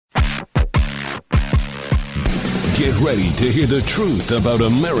Get ready to hear the truth about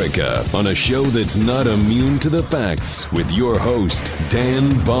America on a show that's not immune to the facts with your host, Dan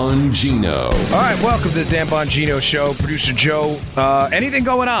Bongino. All right, welcome to the Dan Bongino Show. Producer Joe, anything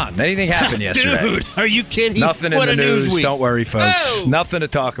going on? Anything happened yesterday? Dude, are you kidding? Nothing what in the news. week. Don't worry, folks. Oh. Nothing to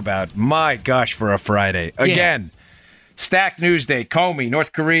talk about. My gosh, for a Friday. Again, stacked news day. Comey,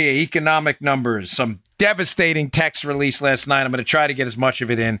 North Korea, economic numbers, some devastating text release last night. I'm going to try to get as much of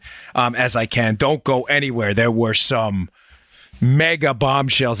it in as I can. Don't go anywhere. There were some mega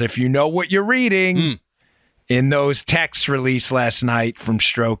bombshells, if you know what you're reading, in those texts released last night from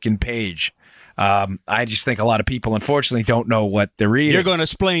Strzok and Page. I just think a lot of people, unfortunately, don't know what they're reading. You're going to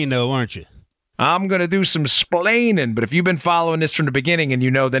explain, though, aren't you? I'm going to do some splaining, but if you've been following this from the beginning and you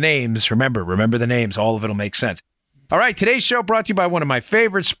know the names, remember the names. All of it will make sense. All right, today's show brought to you by one of my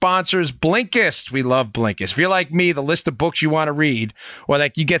favorite sponsors, Blinkist. We love Blinkist. If you're like me, the list of books you want to read, or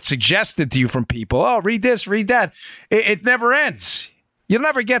like you get suggested to you from people, oh, read this, read that, it never ends. You'll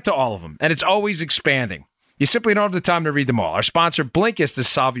never get to all of them, and it's always expanding. You simply don't have the time to read them all. Our sponsor, Blinkist, is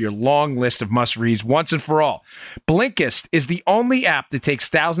solving your long list of must-reads once and for all. Blinkist is the only app that takes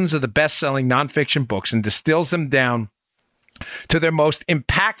thousands of the best-selling nonfiction books and distills them down to their most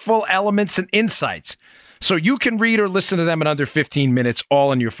impactful elements and insights, so you can read or listen to them in under 15 minutes,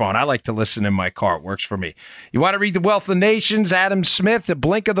 all on your phone. I like to listen in my car. It works for me. You want to read The Wealth of Nations, Adam Smith, The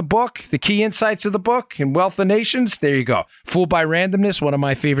Blink of the Book, the key insights of the book, and Wealth of Nations? There you go. Fooled by Randomness, one of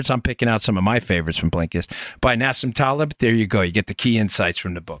my favorites. I'm picking out some of my favorites from Blinkist. By Nassim Taleb. There you go. You get the key insights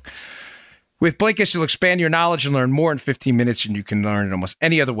from the book. With Blinkist, you'll expand your knowledge and learn more in 15 minutes, and you can learn it almost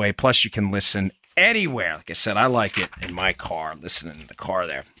any other way. Plus, you can listen anywhere. Like I said, I like it in my car. I'm listening in the car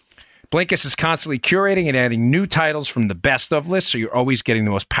there. Blinkist is constantly curating and adding new titles from the best of lists, so you're always getting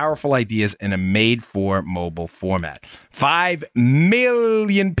the most powerful ideas in a made-for-mobile format. 5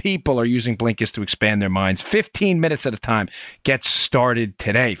 million people are using Blinkist to expand their minds 15 minutes at a time. Get started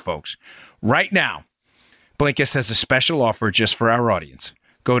today, folks. Right now, Blinkist has a special offer just for our audience.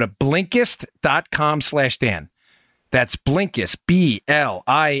 Go to Blinkist.com/Dan. That's Blinkist,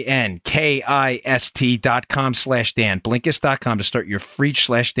 Blinkist.com/Dan. Blinkist.com to start your free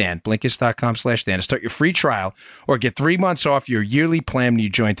 /Dan. Blinkist.com/Dan to start your free trial or get 3 months off your yearly plan when you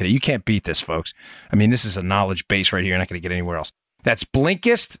join today. You can't beat this, folks. I mean, this is a knowledge base right here. You're not going to get anywhere else. That's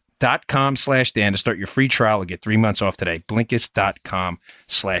Blinkist.com/Dan to start your free trial or get 3 months off today.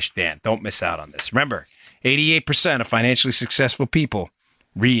 Blinkist.com/Dan. Don't miss out on this. Remember, 88% of financially successful people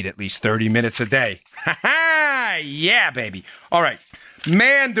read at least 30 minutes a day. Yeah, baby. All right.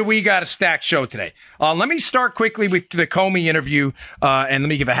 Man, do we got a stacked show today. Let me start quickly with the Comey interview, and let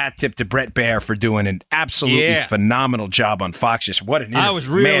me give a hat tip to Bret Baier for doing an absolutely phenomenal job on Fox. Just what an interview. I was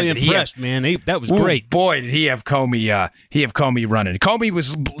really impressed, man. That was great. Boy, did he have Comey running. Comey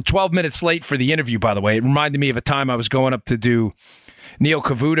was 12 minutes late for the interview, by the way. It reminded me of a time I was going up to do Neil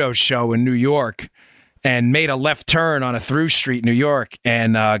Cavuto's show in New York, and made a left turn on a through street in New York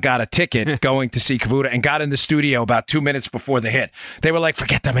and got a ticket going to see Cavuto and got in the studio about 2 minutes before the hit. They were like,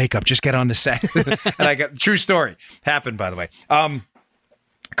 forget the makeup, just get on the set. And I got, true story. Happened, by the way. A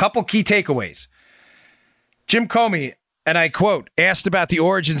couple key takeaways. Jim Comey, and I quote, asked about the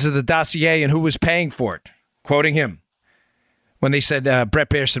origins of the dossier and who was paying for it. Quoting him. When they said, Bret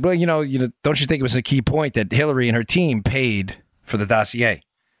Baier said, well, you know, don't you think it was a key point that Hillary and her team paid for the dossier?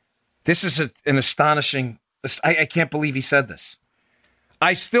 This is an astonishing... I can't believe he said this.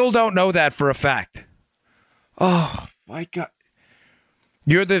 I still don't know that for a fact. Oh, my God.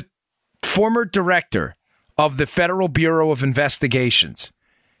 You're the former director of the Federal Bureau of Investigations,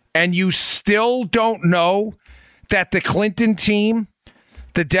 and you still don't know that the Clinton team,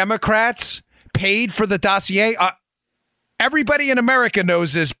 the Democrats, paid for the dossier? Everybody in America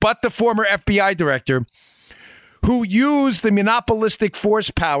knows this, but the former FBI director, who used the monopolistic force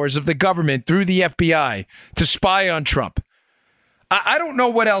powers of the government through the FBI to spy on Trump. I don't know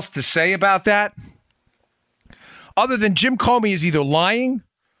what else to say about that, other than Jim Comey is either lying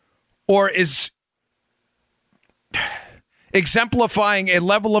or is exemplifying a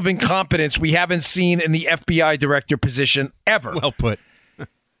level of incompetence we haven't seen in the FBI director position ever. Well put.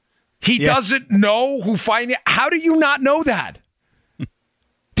 He doesn't know who find it. How do you not know that? Do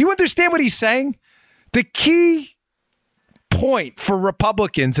you understand what he's saying? The key point for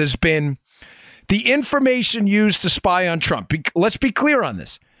Republicans has been the information used to spy on Trump. Let's be clear on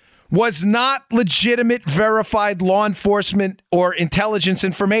this. Was not legitimate, verified law enforcement or intelligence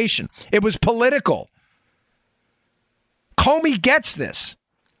information. It was political. Comey gets this.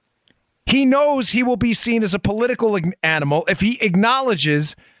 He knows he will be seen as a political animal if he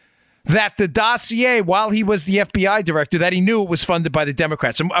acknowledges that the dossier, while he was the FBI director, that he knew it was funded by the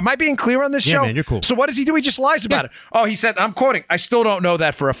Democrats. Am I being clear on this show? Man, you're cool. So what does he do? He just lies about it. Oh, he said, I'm quoting, I still don't know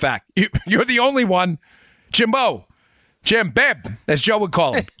that for a fact. You're the only one. Jim, Beb, as Joe would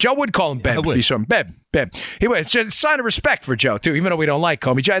call him. Joe would call him Beb if he saw him. Beb. It's a sign of respect for Joe, too, even though we don't like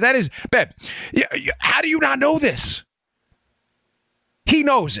Comey. That is, Beb, how do you not know this? He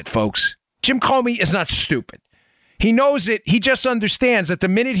knows it, folks. Jim Comey is not stupid. He knows it. He just understands that the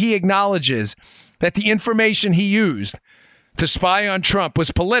minute he acknowledges that the information he used to spy on Trump was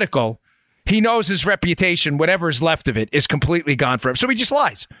political, he knows his reputation, whatever is left of it, is completely gone for him. So he just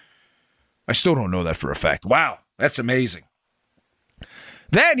lies. I still don't know that for a fact. Wow, that's amazing.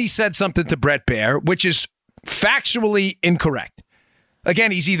 Then he said something to Bret Baier, which is factually incorrect.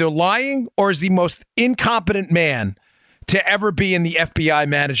 Again, he's either lying or is the most incompetent man to ever be in the FBI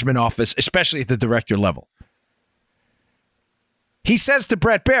management office, especially at the director level. He says to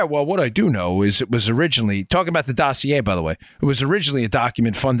Bret Baier, well, what I do know is it was originally, talking about the dossier, by the way, it was originally a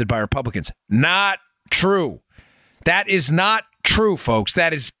document funded by Republicans. Not true. That is not true, folks.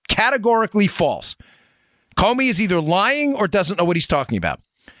 That is categorically false. Comey is either lying or doesn't know what he's talking about.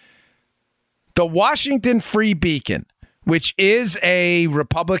 The Washington Free Beacon, which is a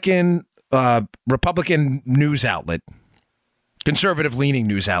Republican news outlet, conservative-leaning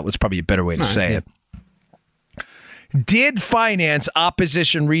news outlet is probably a better way to say it, did finance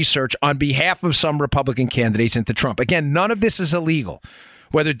opposition research on behalf of some Republican candidates into Trump. Again, none of this is illegal.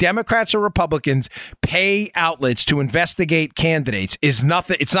 Whether Democrats or Republicans pay outlets to investigate candidates is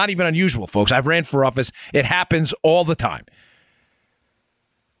nothing. It's not even unusual, folks. I've ran for office. It happens all the time.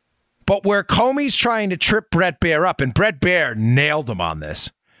 But where Comey's trying to trip Bret Baier up, and Bret Baier nailed him on this,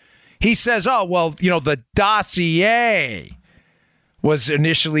 he says, oh, well, the dossier was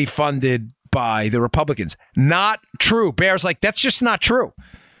initially funded by the Republicans. Not true. Baier's like, that's just not true.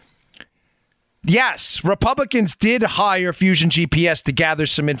 Yes, Republicans did hire Fusion GPS to gather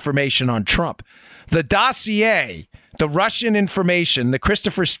some information on Trump. The dossier, the Russian information, the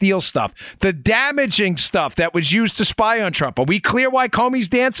Christopher Steele stuff, the damaging stuff that was used to spy on Trump. Are we clear why Comey's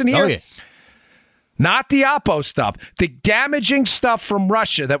dancing here? Oh, yeah. Not the Oppo stuff. The damaging stuff from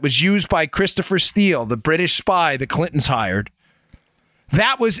Russia that was used by Christopher Steele, the British spy the Clintons hired.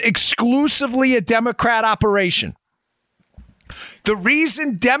 That was exclusively a Democrat operation. The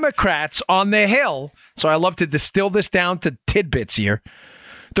reason Democrats on the Hill, so I love to distill this down to tidbits here.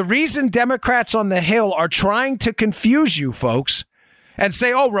 The reason Democrats on the Hill are trying to confuse you folks and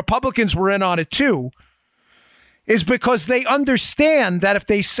say, oh, Republicans were in on it too, is because they understand that if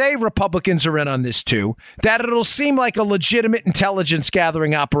they say Republicans are in on this too, that it'll seem like a legitimate intelligence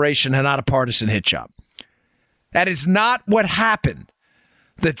gathering operation and not a partisan hit job. That is not what happened.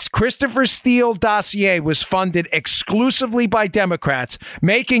 The Christopher Steele dossier was funded exclusively by Democrats,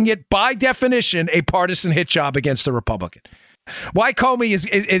 making it, by definition, a partisan hit job against the Republican. Why Comey is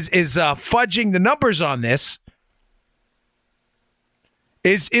fudging the numbers on this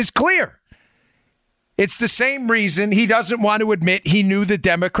is clear. It's the same reason he doesn't want to admit he knew the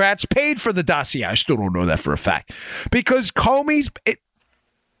Democrats paid for the dossier. I still don't know that for a fact. Because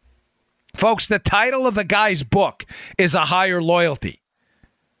folks, the title of the guy's book is A Higher Loyalty,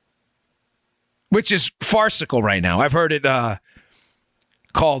 which is farcical right now. I've heard it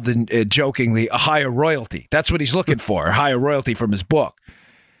called jokingly a higher royalty. That's what he's looking for, a higher royalty from his book.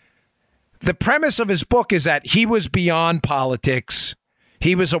 The premise of his book is that he was beyond politics.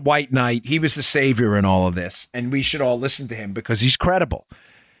 He was a white knight. He was the savior in all of this. And we should all listen to him because he's credible.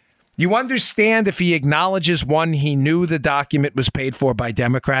 You understand if he acknowledges, one, he knew the document was paid for by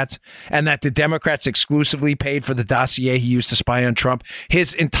Democrats and that the Democrats exclusively paid for the dossier he used to spy on Trump.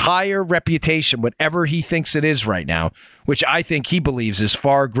 His entire reputation, whatever he thinks it is right now, which I think he believes is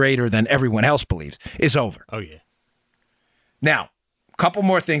far greater than everyone else believes, is over. Oh, yeah. Now, a couple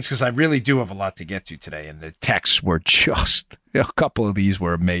more things because I really do have a lot to get to today. And the texts were just, a couple of these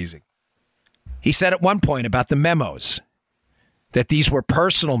were amazing. He said at one point about the memos, that these were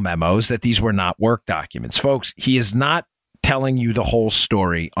personal memos, that these were not work documents. Folks, he is not telling you the whole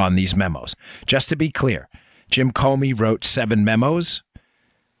story on these memos. Just to be clear, Jim Comey wrote 7 memos.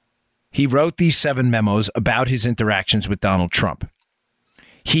 He wrote these 7 memos about his interactions with Donald Trump.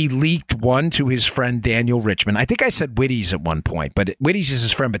 He leaked one to his friend Daniel Richman. I think I said Witties at one point, but Witties is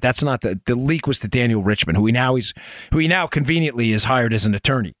his friend, but that's not the leak was to Daniel Richman, who he now conveniently is hired as an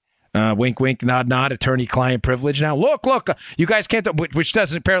attorney. Wink, wink, nod, nod, attorney-client privilege. Now, look, you guys can't, which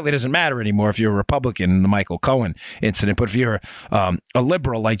apparently doesn't matter anymore if you're a Republican in the Michael Cohen incident. But if you're a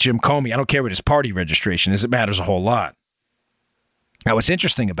liberal like Jim Comey, I don't care what his party registration is. It matters a whole lot. Now, what's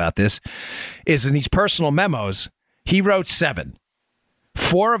interesting about this is in these personal memos, he wrote 7.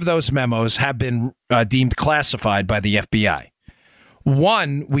 4 of those memos have been deemed classified by the FBI.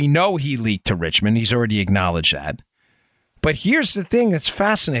 One, we know he leaked to Richmond. He's already acknowledged that. But here's the thing that's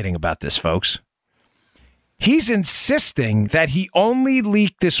fascinating about this, folks. He's insisting that he only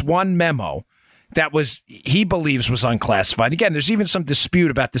leaked this one memo that he believes was unclassified. Again, there's even some dispute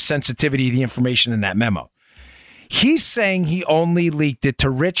about the sensitivity of the information in that memo. He's saying he only leaked it to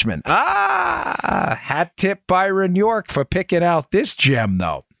Richmond. Hat tip Byron York for picking out this gem,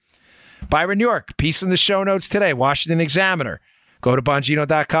 though. Byron York, piece in the show notes today, Washington Examiner. Go to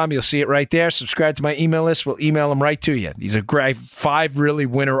Bongino.com. You'll see it right there. Subscribe to my email list. We'll email them right to you. These are great 5 really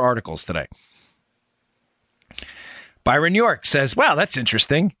winner articles today. Byron York says, wow, that's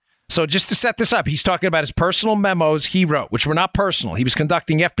interesting. So just to set this up, he's talking about his personal memos he wrote, which were not personal. He was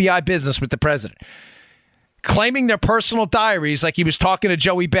conducting FBI business with the president. Claiming their personal diaries like he was talking to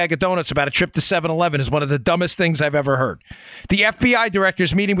Joey Bag of Donuts about a trip to 7-Eleven is one of the dumbest things I've ever heard. The FBI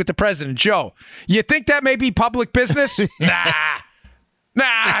director's meeting with the president. Joe, you think that may be public business?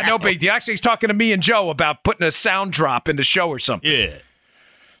 Nah, no big deal. Actually, he's talking to me and Joe about putting a sound drop in the show or something.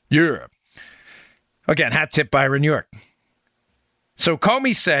 Yeah. Again, hat tip Byron York. So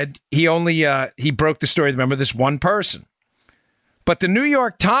Comey said he broke the story, remember, this one person. But the New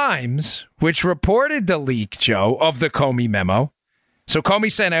York Times, which reported the leak, Joe, of the Comey memo. So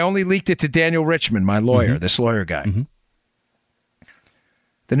Comey saying, I only leaked it to Daniel Richmond, my lawyer, this lawyer guy. Mm-hmm.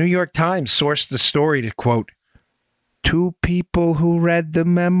 The New York Times sourced the story to, quote, 2 people who read the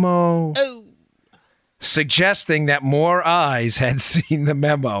memo. Suggesting that more eyes had seen the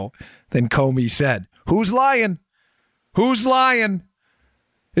memo than Comey said. Who's lying? Who's lying?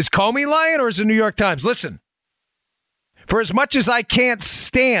 Is Comey lying or is the New York Times? Listen. For as much as I can't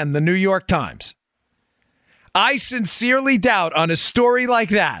stand the New York Times, I sincerely doubt on a story like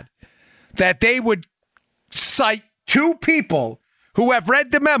that they would cite 2 people who have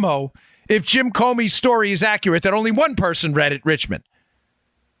read the memo if Jim Comey's story is accurate, that only one person read it, Richmond.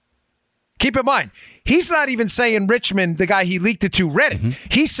 Keep in mind, he's not even saying Richmond, the guy he leaked it to, read it. Mm-hmm.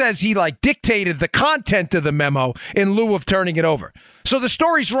 He says he dictated the content of the memo in lieu of turning it over. So the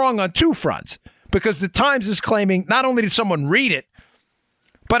story's wrong on 2 fronts. Because the Times is claiming not only did someone read it,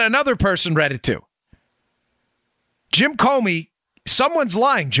 but another person read it too. Jim Comey, someone's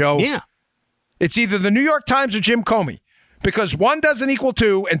lying, Joe. Yeah. It's either the New York Times or Jim Comey. Because 1 doesn't equal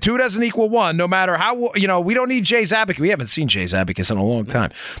 2 and 2 doesn't equal 1, no matter how, we don't need Jay's Abacus. We haven't seen Jay's Abacus in a long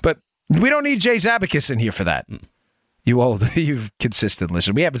time. But we don't need Jay's Abacus in here for that. You've consistent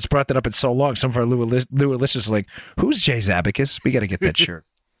listener. We haven't brought that up in so long. Some of our newer listeners are like, who's Jay's Abacus? We got to get that shirt.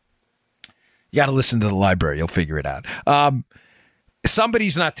 You got to listen to the library. You'll figure it out.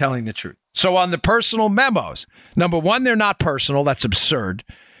 Somebody's not telling the truth. So on the personal memos, number 1, they're not personal. That's absurd.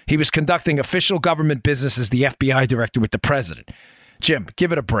 He was conducting official government business as the FBI director with the president. Jim,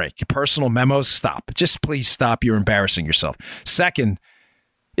 give it a break. Your personal memos, stop. Just please stop. You're embarrassing yourself. Second,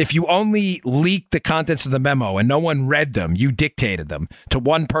 if you only leaked the contents of the memo and no one read them, you dictated them to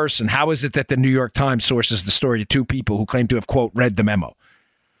one person, how is it that the New York Times sources the story to 2 people who claim to have, quote, read the memo?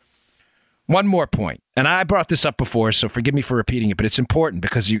 One more point, and I brought this up before, so forgive me for repeating it, but it's important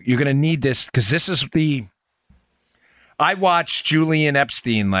because you're going to need this, because this is I watched Julian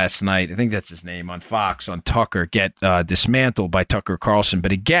Epstein last night, I think that's his name, on Fox, on Tucker, get dismantled by Tucker Carlson.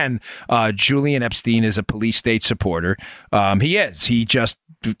 But again, Julian Epstein is a police state supporter. He is.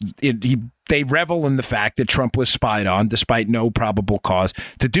 They revel in the fact that Trump was spied on despite no probable cause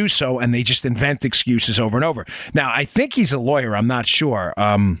to do so, and they just invent excuses over and over. Now, I think he's a lawyer. I'm not sure.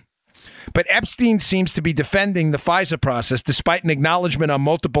 But Epstein seems to be defending the FISA process despite an acknowledgement on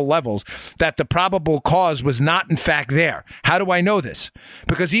multiple levels that the probable cause was not, in fact, there. How do I know this?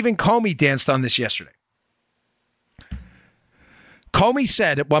 Because even Comey danced on this yesterday. Comey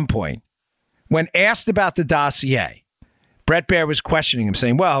said at one point, when asked about the dossier, Brett Baer was questioning him,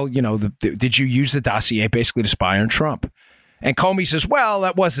 saying, well, did you use the dossier basically to spy on Trump? And Comey says, well,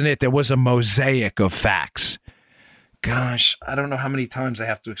 that wasn't it. There was a mosaic of facts. Gosh, I don't know how many times I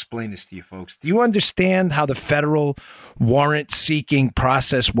have to explain this to you folks. Do you understand how the federal warrant-seeking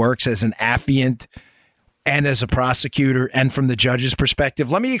process works as an affiant and as a prosecutor and from the judge's perspective?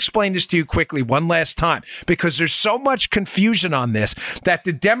 Let me explain this to you quickly one last time, because there's so much confusion on this that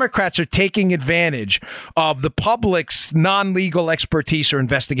the Democrats are taking advantage of the public's non-legal expertise or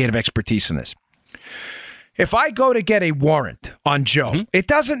investigative expertise in this. If I go to get a warrant on Joe, it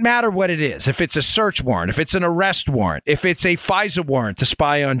doesn't matter what it is. If it's a search warrant, if it's an arrest warrant, if it's a FISA warrant to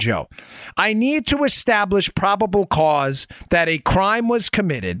spy on Joe, I need to establish probable cause that a crime was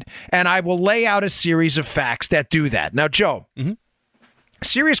committed, and I will lay out a series of facts that do that. Now, Joe,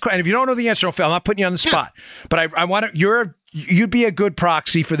 serious crime. If you don't know the answer, I'm not putting you on the spot, but I want to. You're you'd be a good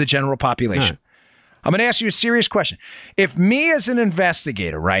proxy for the general population. I'm going to ask you a serious question. If me as an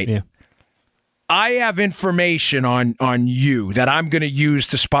investigator, right? Yeah. I have information on you that I'm going to use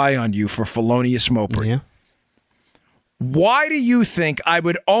to spy on you for felonious mopery. Yeah. Why do you think I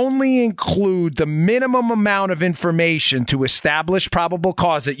would only include the minimum amount of information to establish probable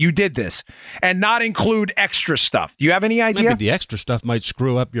cause that you did this and not include extra stuff? Do you have any idea? Maybe the extra stuff might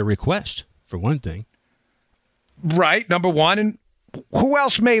screw up your request, for one thing. Right, number one. And who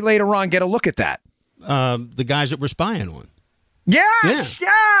else may later on get a look at that? The guys that we're spying on. Yes,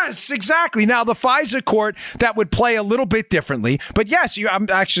 exactly. Now, the FISA court, that would play a little bit differently. But yes,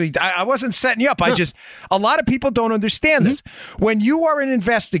 I wasn't setting you up. A lot of people don't understand this. When you are an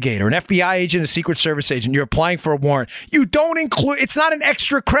investigator, an FBI agent, a Secret Service agent, you're applying for a warrant, you don't include, it's not an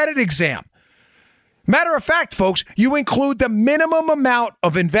extra credit exam. Matter of fact, folks, you include the minimum amount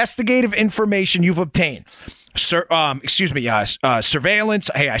of investigative information you've obtained. Surveillance.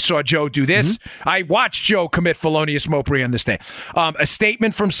 Hey, I saw Joe do this. I watched Joe commit felonious mopery on this day. A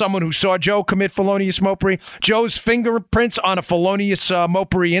statement from someone who saw Joe commit felonious mopery. Joe's fingerprints on a felonious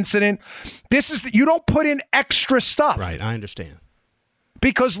mopery incident. You don't put in extra stuff. Right, I understand.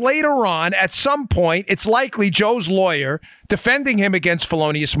 Because later on, at some point, it's likely Joe's lawyer defending him against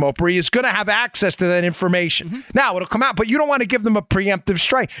felonious mopery is going to have access to that information. Now, it'll come out, but you don't want to give them a preemptive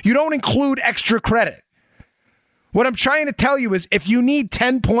strike. You don't include extra credit. What I'm trying to tell you is if you need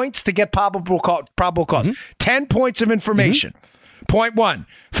 10 points to get probable cause, 10 points of information. Point 1,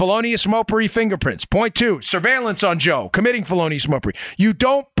 felonious mopery fingerprints. Point 2, surveillance on Joe committing felonious mopery. You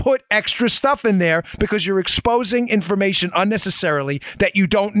don't put extra stuff in there because you're exposing information unnecessarily that you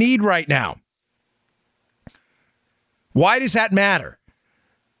don't need right now. Why does that matter?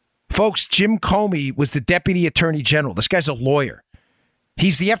 Folks, Jim Comey was the Deputy Attorney General. This guy's a lawyer.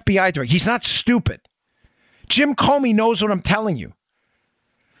 He's the FBI director. He's not stupid. Jim Comey knows what I'm telling you.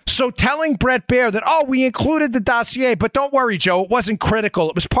 So telling Bret Baier that, we included the dossier, but don't worry, Joe, it wasn't critical.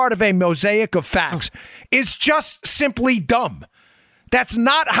 It was part of a mosaic of facts, is just simply dumb. That's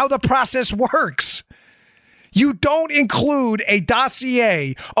not how the process works. You don't include a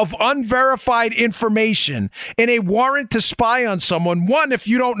dossier of unverified information in a warrant to spy on someone. One, if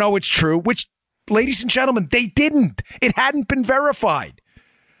you don't know it's true, which, ladies and gentlemen, they didn't. It hadn't been verified.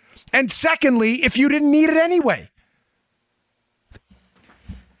 And secondly, if you didn't need it anyway.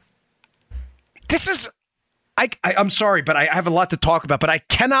 This is, I'm sorry, but I have a lot to talk about, but I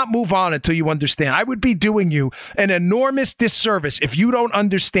cannot move on until you understand. I would be doing you an enormous disservice if you don't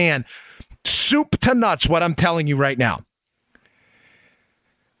understand soup to nuts what I'm telling you right now.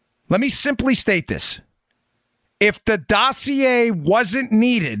 Let me simply state this. If the dossier wasn't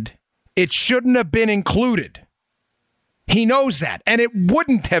needed, it shouldn't have been included. He knows that, and it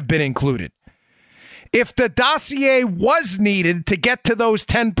wouldn't have been included. If the dossier was needed to get to those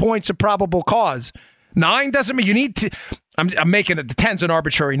 10 points of probable cause, 9 doesn't mean you need to. I'm making it, the 10's an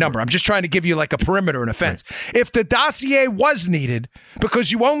arbitrary number. I'm just trying to give you like a perimeter in a fence. Right. If the dossier was needed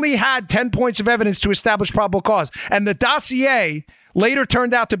because you only had 10 points of evidence to establish probable cause, and the dossier later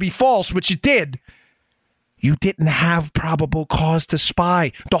turned out to be false, which it did, you didn't have probable cause to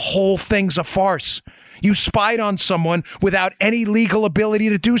spy. The whole thing's a farce. You spied on someone without any legal ability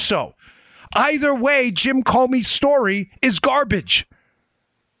to do so. Either way, Jim Comey's story is garbage.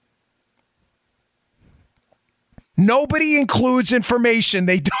 Nobody includes information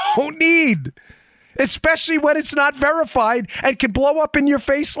they don't need, especially when it's not verified and can blow up in your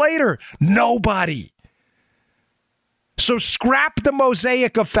face later. Nobody. So scrap the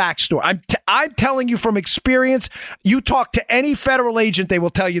mosaic of facts story. I'm telling you from experience, you talk to any federal agent, they will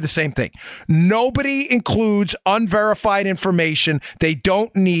tell you the same thing. Nobody includes unverified information they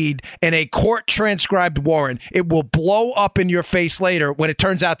don't need in a court-transcribed warrant. It will blow up in your face later when it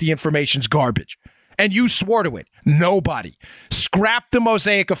turns out the information's garbage. And you swore to it. Nobody. Scrap the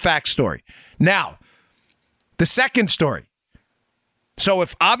mosaic of facts story. Now, the second story. So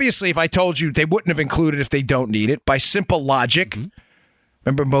if I told you they wouldn't have included if they don't need it, by simple logic,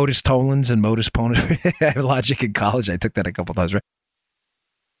 remember modus tollens and modus ponens? I have logic in college. I took that a couple times, right?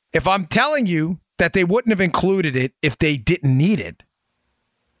 If I'm telling you that they wouldn't have included it if they didn't need it,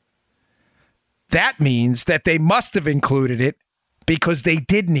 that means that they must have included it because they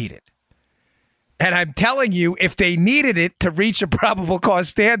did need it. And I'm telling you, if they needed it to reach a probable cause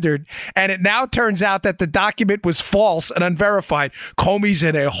standard, and it now turns out that the document was false and unverified, Comey's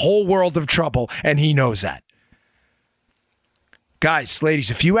in a whole world of trouble, and he knows that. Guys, ladies,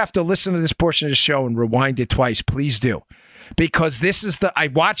 if you have to listen to this portion of the show and rewind it twice, please do. Because I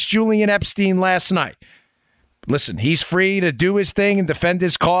watched Julian Epstein last night. Listen, he's free to do his thing and defend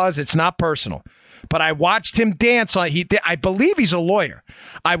his cause. It's not personal. But I watched him dance on. I believe he's a lawyer.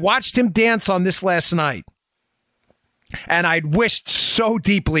 I watched him dance on this last night, and I'd wished so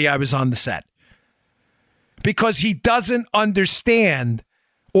deeply I was on the set because he doesn't understand,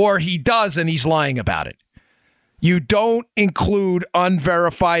 or he does, and he's lying about it. You don't include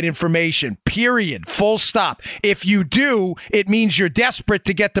unverified information, period, full stop. If you do, it means you're desperate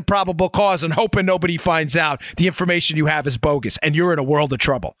to get the probable cause and hoping nobody finds out the information you have is bogus, and you're in a world of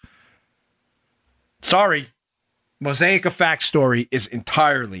trouble. Sorry, Mosaic of Facts story is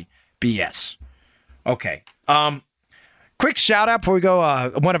entirely BS. Okay. Quick shout out before we go.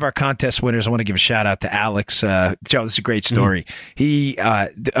 One of our contest winners, I want to give a shout out to Alex. Joe, this is a great story. He,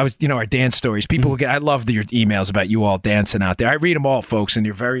 our dance stories. People I love your emails about you all dancing out there. I read them all, folks, and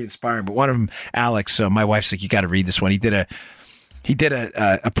you're very inspiring. But one of them, Alex, my wife's like, you got to read this one. He did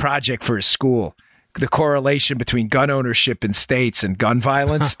a project for his school. The correlation between gun ownership in states and gun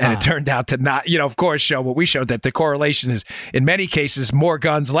violence. And it turned out to not, of course, show what we showed, that the correlation is, in many cases, more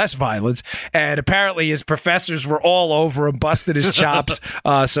guns, less violence. And apparently his professors were all over him, busted his chops.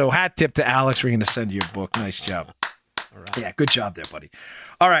 So hat tip to Alex. We're going to send you a book. Nice job. All right. Yeah, good job there, buddy.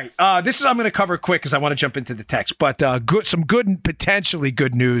 All right. This is I'm going to cover quick because I want to jump into the text. But some good and potentially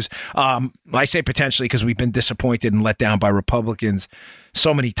good news. I say potentially because we've been disappointed and let down by Republicans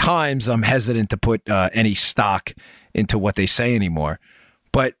so many times. I'm hesitant to put any stock into what they say anymore.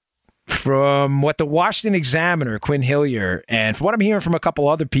 But from what the Washington Examiner, Quinn Hillier, and from what I'm hearing from a couple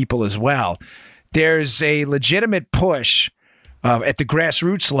other people as well, there's a legitimate push at the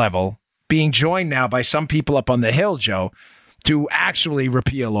grassroots level being joined now by some people up on the Hill, Joe, to actually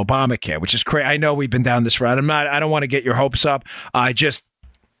repeal Obamacare, which is crazy. I know we've been down this route. I don't want to get your hopes up.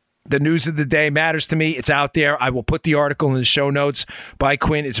 The news of the day matters to me. It's out there. I will put the article in the show notes by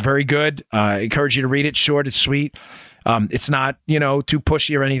Quinn. It's very good. I encourage you to read it. Short, it's sweet. It's not, too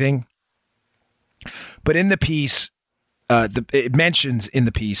pushy or anything. But in the piece, it mentions in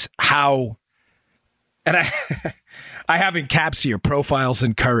the piece how, and I have in caps here, profiles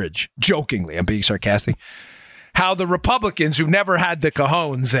in courage. Jokingly, I'm being sarcastic. How the Republicans, who never had the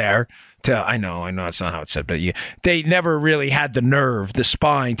cojones there I know it's not how it's said, but they never really had the nerve, the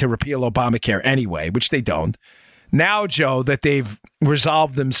spine to repeal Obamacare anyway, which they don't. Now, Joe, that they've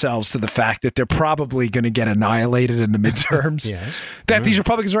resolved themselves to the fact that they're probably going to get annihilated in the midterms, yes. That these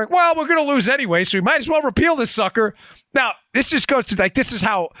Republicans are like, well, we're going to lose anyway, so we might as well repeal this sucker. Now, this just goes to this is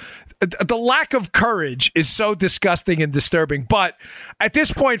how the lack of courage is so disgusting and disturbing. But at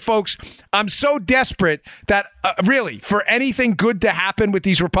this point, folks, I'm so desperate that really for anything good to happen with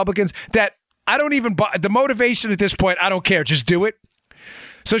these Republicans that I don't even the motivation at this point. I don't care. Just do it.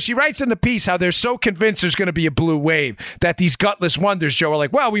 So she writes in the piece how they're so convinced there's going to be a blue wave that these gutless wonders, Joe, are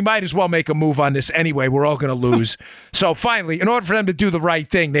like, well, we might as well make a move on this anyway. We're all going to lose. So finally, in order for them to do the right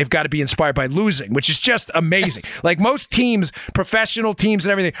thing, they've got to be inspired by losing, which is just amazing. Like most teams, professional teams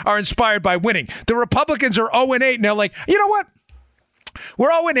and everything, are inspired by winning. The Republicans are 0-8, and they're like, you know what?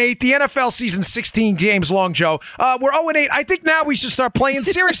 We're 0-8. The NFL season's 16 games long, Joe. We're 0-8. I think now we should start playing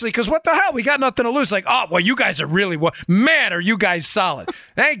seriously because what the hell? We got nothing to lose. Like, oh, well, you guys are really, man, are you guys solid.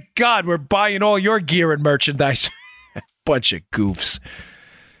 Thank God we're buying all your gear and merchandise. Bunch of goofs.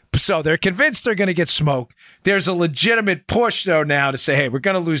 So they're convinced they're going to get smoked. There's a legitimate push, though, now to say, hey, we're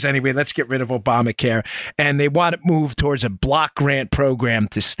going to lose anyway. Let's get rid of Obamacare. And they want to move towards a block grant program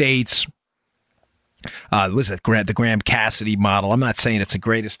to states. Was it the Graham Cassidy model? I'm not saying it's the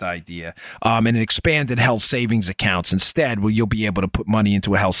greatest idea. And an expanded health savings accounts instead, where you'll be able to put money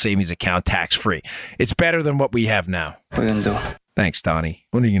into a health savings account tax-free. It's better than what we have now. What are you going to do? Thanks, Donnie.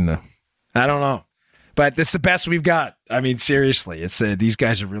 What are you going to do? I don't know. But it's the best we've got. I mean, seriously, it's these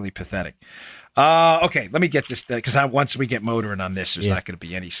guys are really pathetic. Okay, let me get this, because once we get motoring on this, there's not going to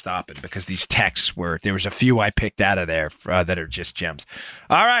be any stopping, because these texts there was a few I picked out of there that are just gems.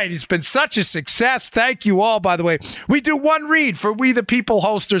 All right, it's been such a success. Thank you all, by the way. We do one read for We the People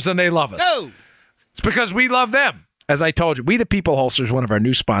holsters, and they love us. Oh. It's because we love them. As I told you, We the People holsters, one of our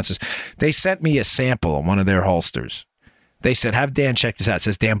new sponsors, they sent me a sample of one of their holsters. They said, have Dan check this out. It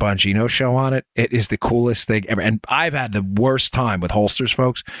says Dan Bongino show on it. It is the coolest thing ever. And I've had the worst time with holsters,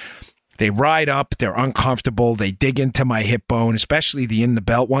 folks. They ride up. They're uncomfortable. They dig into my hip bone, especially the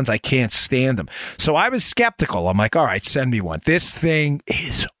in-the-belt ones. I can't stand them. So I was skeptical. I'm like, all right, send me one. This thing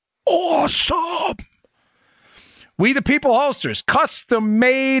is awesome. We the People holsters,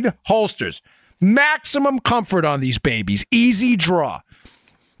 custom-made holsters. Maximum comfort on these babies. Easy draw.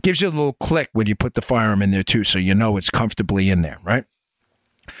 Gives you a little click when you put the firearm in there, too, so you know it's comfortably in there, right?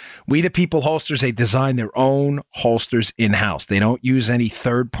 We the People holsters, they design their own holsters in-house. They don't use any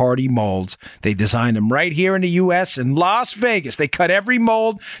third-party molds. They design them right here in the U.S. in Las Vegas. They cut every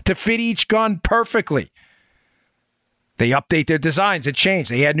mold to fit each gun perfectly. They update their designs and change.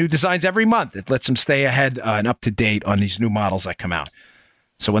 They add new designs every month. It lets them stay ahead and up to date on these new models that come out.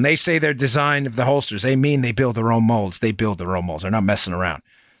 So when they say their design of the holsters, they mean they build their own molds. They build their own molds. They're not messing around.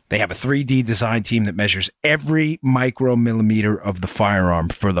 They have a 3D design team that measures every micromillimeter of the firearm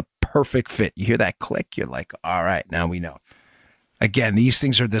for the perfect fit. You hear that click? You're like, all right, now we know. Again, these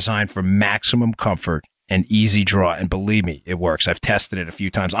things are designed for maximum comfort and easy draw. And believe me, it works. I've tested it a few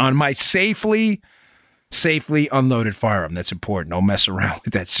times on my safely unloaded firearm. That's important. Don't mess around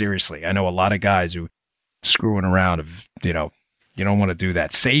with that seriously. I know a lot of guys who screwing around of, you don't want to do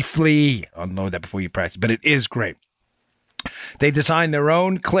that. Safely unload that before you practice. But it is great. They designed their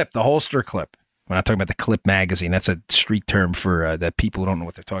own clip, the holster clip. We're not talking about the clip magazine. That's a street term for the people who don't know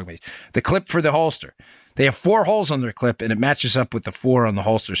what they're talking about. The clip for the holster. They have 4 holes on their clip, and it matches up with the 4 on the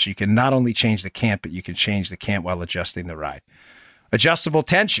holster, so you can not only change the cant, but you can change the cant while adjusting the ride. Adjustable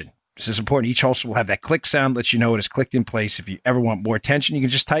tension. This is important. Each holster will have that click sound, lets you know it is clicked in place. If you ever want more tension, you can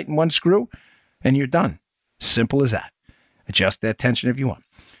just tighten one screw, and you're done. Simple as that. Adjust that tension if you want.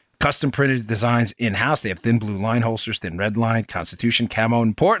 Custom printed designs in-house. They have thin blue line holsters, thin red line, Constitution, camo.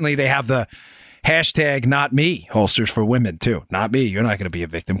 Importantly, they have the hashtag not me holsters for women, too. Not me. You're not going to be a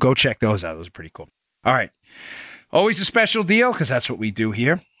victim. Go check those out. Those are pretty cool. All right. Always a special deal because that's what we do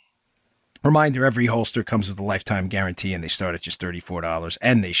here. Reminder, every holster comes with a lifetime guarantee, and they start at just $34,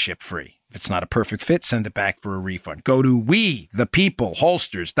 and they ship free. If it's not a perfect fit, send it back for a refund. Go to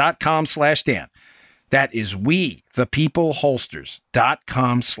wethepeopleholsters.com/Dan. That is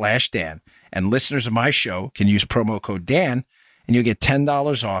wethepeopleholsters.com/Dan. And listeners of my show can use promo code Dan, and you'll get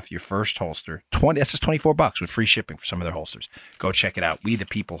 $10 off your first holster. That's just $24 with free shipping for some of their holsters. Go check it out.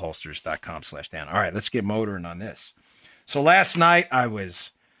 wethepeopleholsters.com/Dan. All right, let's get motoring on this. So last night I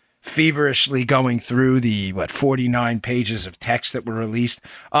was feverishly going through the 49 pages of text that were released.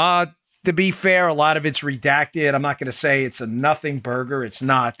 To be fair, a lot of it's redacted. I'm not going to say it's a nothing burger. It's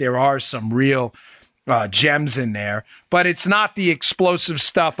not. There are some real gems in there, but it's not the explosive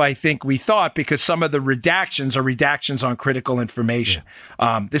stuff I think we thought, because some of the redactions are redactions on critical information.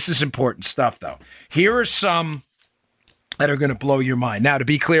 Yeah. This is important stuff, though. Here are some that are going to blow your mind. Now, to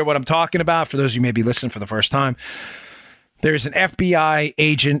be clear what I'm talking about, for those of you who may be listening for the first time, there's an FBI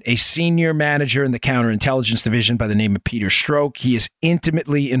agent, a senior manager in the counterintelligence division by the name of Peter Strzok. He is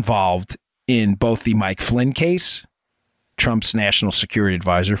intimately involved in both the Mike Flynn case, Trump's national security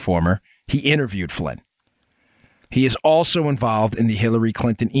advisor, former. He interviewed Flynn. He is also involved in the Hillary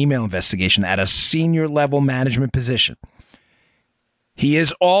Clinton email investigation at a senior level management position. He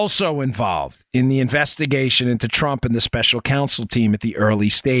is also involved in the investigation into Trump and the special counsel team at the early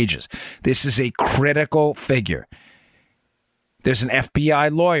stages. This is a critical figure. There's an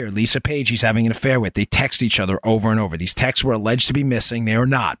FBI lawyer, Lisa Page, he's having an affair with. They text each other over and over. These texts were alleged to be missing. They are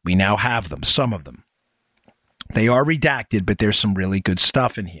not. We now have them, some of them. They are redacted, but there's some really good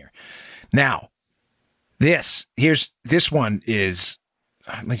stuff in here. Now, this one is,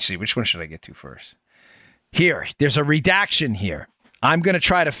 let's see, which one should I get to first? Here, there's a redaction here. I'm going to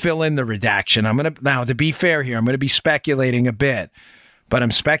try to fill in the redaction. Now, to be fair here, I'm going to be speculating a bit, but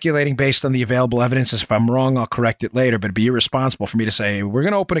I'm speculating based on the available evidence. If I'm wrong, I'll correct it later, but it'd be irresponsible for me to say, we're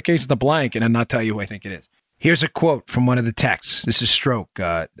going to open a case at the blank and then not tell you who I think it is. Here's a quote from one of the texts. This is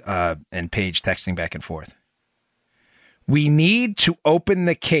Strzok and Page texting back and forth. We need to open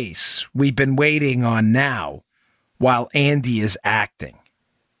the case we've been waiting on now while Andy is acting.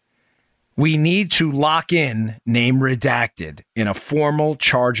 We need to lock in name redacted in a formal,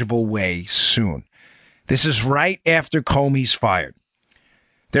 chargeable way soon. This is right after Comey's fired.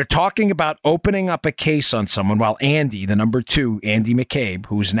 They're talking about opening up a case on someone while Andy, the number 2, Andy McCabe,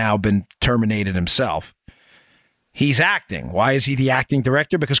 who's now been terminated himself, he's acting. Why is he the acting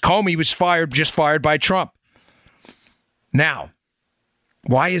director? Because Comey was just fired by Trump. Now,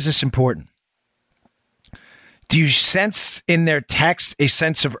 why is this important? Do you sense in their text a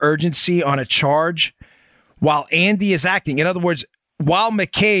sense of urgency on a charge while Andy is acting? In other words, while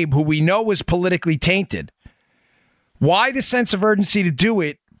McCabe, who we know was politically tainted, why the sense of urgency to do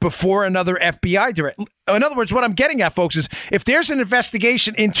it before another FBI director? In other words, what I'm getting at, folks, is if there's an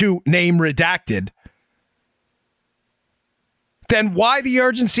investigation into name redacted, then why the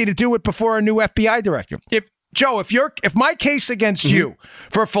urgency to do it before a new FBI director? Joe, if my case against you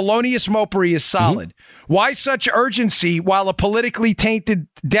for felonious mopery is solid, why such urgency while a politically tainted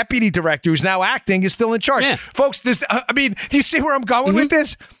deputy director who's now acting is still in charge? Yeah. Folks, do you see where I'm going with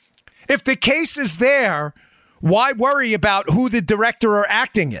this? If the case is there, Why worry about who the director or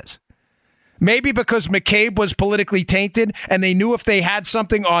acting is? Maybe because McCabe was politically tainted and they knew if they had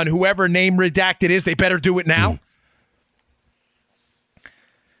something on whoever name redacted is, they better do it now.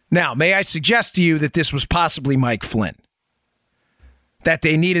 Now, may I suggest to you that this was possibly Mike Flynn? That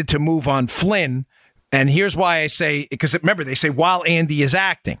they needed to move on Flynn. And here's why I say, because remember, they say while Andy is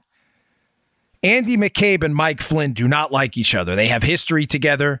acting. Andy McCabe and Mike Flynn do not like each other. They have history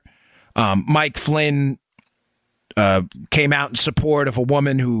together. Mike Flynn came out in support of a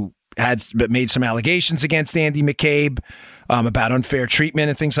woman who had made some allegations against Andy McCabe about unfair treatment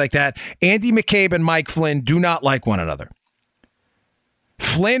and things like that. Andy McCabe and Mike Flynn do not like one another.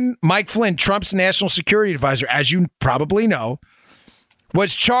 Mike Flynn, Trump's national security advisor, as you probably know,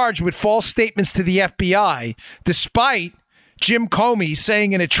 was charged with false statements to the FBI, despite Jim Comey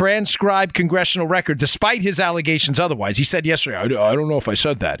saying in a transcribed congressional record, despite his allegations otherwise, he said yesterday, I don't know if I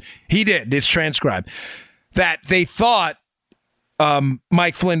said that. He did. It's transcribed. That they thought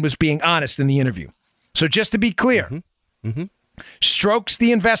Mike Flynn was being honest in the interview. So just to be clear, Strzok's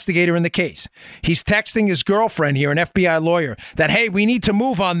the investigator in the case. He's texting his girlfriend here, an FBI lawyer, that, hey, we need to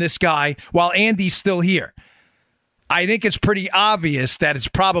move on this guy while Andy's still here. I think it's pretty obvious that it's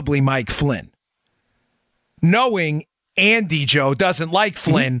probably Mike Flynn. Knowing Andy, Joe, doesn't like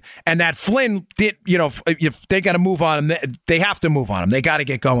Flynn, and that Flynn did, if they got to move on him, they have to move on him. They got to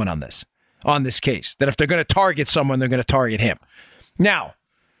get going on this case. That if they're going to target someone, they're going to target him. Now,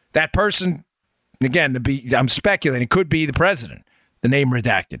 that person, again, I'm speculating, could be the president, the name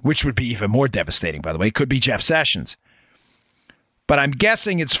redacted, which would be even more devastating, by the way. It could be Jeff Sessions. But I'm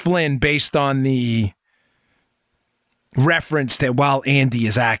guessing it's Flynn based on the reference that while Andy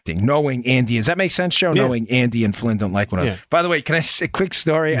is acting, knowing Andy, does that make sense, Joe? Yeah. Knowing Andy and Flynn don't like one another. Yeah. By the way, can I say a quick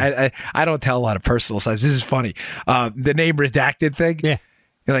story? I don't tell a lot of personal stuff. This is funny. The name redacted thing. Yeah.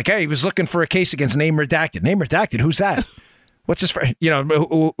 You're like, hey, he was looking for a case against name redacted. Name redacted? Who's that? What's his first?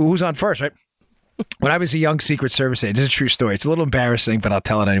 Who's on first, right? When I was a young Secret Service agent, this is a true story. It's a little embarrassing, but I'll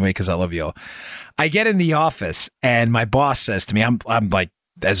tell it anyway because I love you all. I get in the office and my boss says to me, I'm like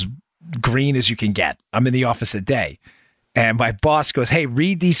as green as you can get. I'm in the office a day. And my boss goes, hey,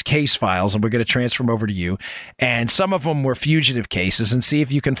 read these case files and we're going to transfer them over to you. And some of them were fugitive cases and see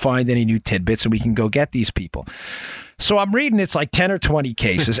if you can find any new tidbits and we can go get these people. So I'm reading, it's like 10 or 20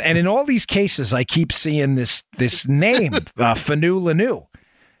 cases. And in all these cases, I keep seeing this name, Fanu Lanu.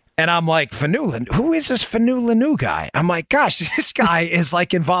 And I'm like, Fanu, who is this Fanu Lanu guy? I'm like, gosh, this guy is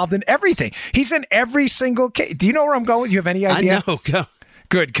like involved in everything. He's in every single case. Do you know where I'm going? Do you have any idea? I know. Go.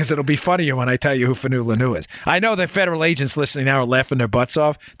 Good, because it'll be funnier when I tell you who Fanu Lanu is. I know that federal agents listening now are laughing their butts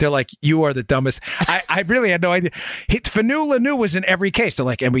off. They're like, you are the dumbest. I really had no idea. Fanu Lanu was in every case. They're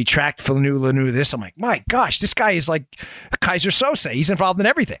like, and we tracked Fanu Lanu this. I'm like, my gosh, this guy is like Kaiser Sose. He's involved in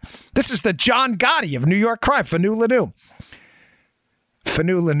everything. This is the John Gotti of New York crime, Fanu Lanu.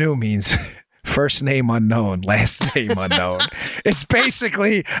 Fanu Lanu means first name unknown, last name unknown. It's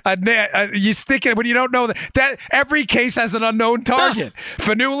basically you stick it when you don't know that every case has an unknown target.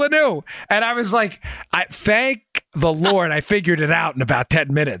 Fanu Lanu. And I was like, thank the Lord I figured it out in about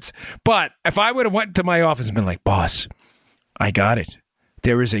 10 minutes. But if I would have went to my office and been like, boss, I got it.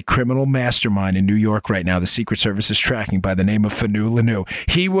 There is a criminal mastermind in New York right now the Secret Service is tracking by the name of Fanu Lanu.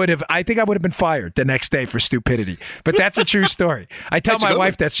 I think I would have been fired the next day for stupidity. But that's a true story. I tell my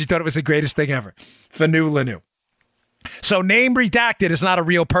wife that. She thought it was the greatest thing ever. Fanu Lanu. So name redacted is not a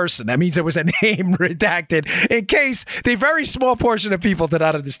real person. That means there was a name redacted in case the very small portion of people did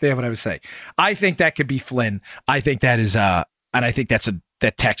not understand what I was saying. I think that could be Flynn. I think that is, and I think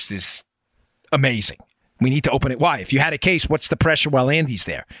that text is amazing. We need to open it. Why? If you had a case, what's the pressure while Andy's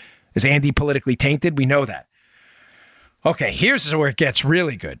there? Is Andy politically tainted? We know that. Okay, here's where it gets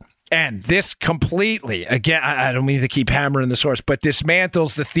really good. And this completely, again, I don't mean to keep hammering the source, but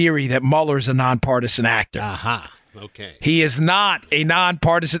dismantles the theory that Mueller's a nonpartisan actor. Aha. Okay. He is not a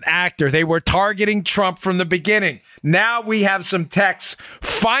nonpartisan actor. They were targeting Trump from the beginning. Now we have some texts,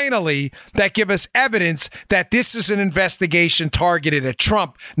 finally, that give us evidence that this is an investigation targeted at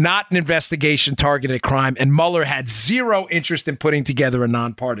Trump, not an investigation targeted at crime. And Mueller had zero interest in putting together a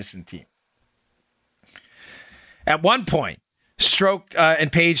nonpartisan team. At one point, Strzok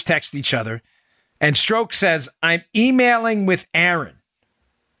and Page text each other, and Strzok says, I'm emailing with Aaron.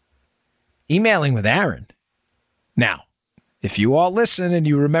 Emailing with Aaron? Now, if you all listen and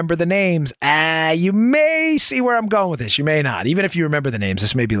you remember the names, you may see where I'm going with this. You may not. Even if you remember the names,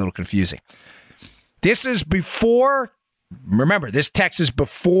 this may be a little confusing. This is before, remember, this text is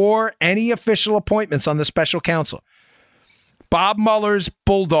before any official appointments on the special counsel. Bob Mueller's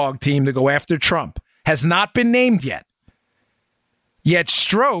bulldog team to go after Trump has not been named yet. Yet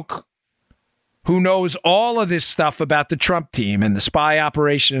Strzok who knows all of this stuff about the Trump team and the spy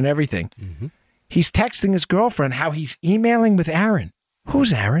operation and everything, he's texting his girlfriend how he's emailing with Aaron.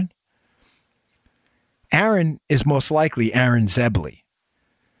 Who's Aaron? Aaron is most likely Aaron Zebley.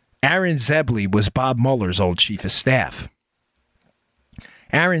 Aaron Zebley was Bob Mueller's old chief of staff.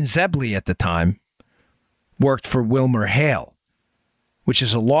 Aaron Zebley at the time worked for Wilmer Hale, which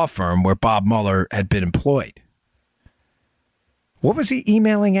is a law firm where Bob Mueller had been employed. What was he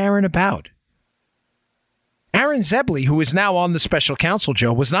emailing Aaron about? Aaron Zebley, who is now on the special counsel,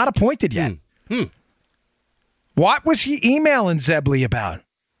 Joe, was not appointed yet. What was he emailing Zebley about?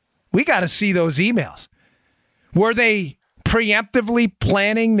 We got to see those emails. Were they preemptively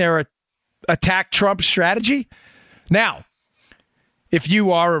planning their attack Trump strategy? Now, if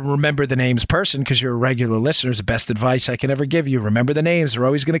you are a remember the names person, because you're a regular listener, it's the best advice I can ever give you. Remember the names. They're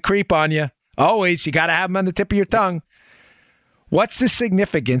always going to creep on you. Always. You got to have them on the tip of your tongue. What's the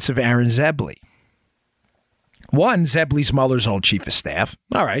significance of Aaron Zebley? One, Zebley's Mueller's old chief of staff.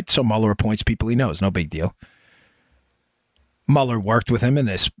 All right, so Mueller appoints people he knows. No big deal. Mueller worked with him in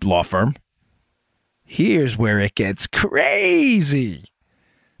this law firm. Here's where it gets crazy.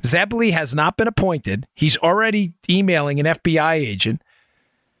 Zebley has not been appointed. He's already emailing an FBI agent.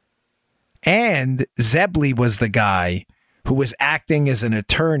 And Zebley was the guy who was acting as an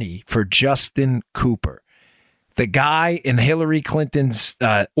attorney for Justin Cooper, the guy in Hillary Clinton's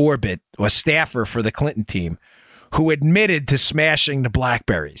orbit, or staffer for the Clinton team, who admitted to smashing the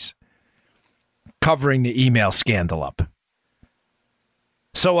BlackBerries, covering the email scandal up.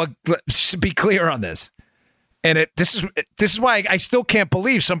 So let's be clear on this. And this is why I still can't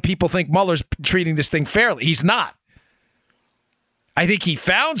believe some people think Mueller's treating this thing fairly. He's not. I think he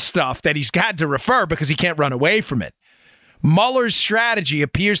found stuff that he's got to refer because he can't run away from it. Mueller's strategy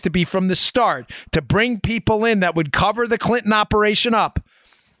appears to be from the start to bring people in that would cover the Clinton operation up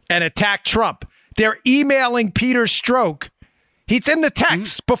and attack Trump. They're emailing Peter Strzok. He's in the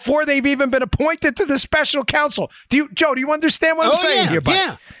text before they've even been appointed to the special counsel. Joe, do you understand what I'm saying here, buddy?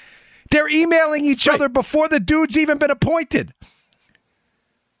 Yeah. They're emailing each other before the dude's even been appointed.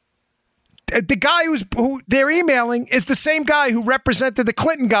 The guy who they're emailing is the same guy who represented the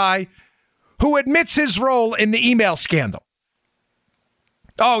Clinton guy who admits his role in the email scandal.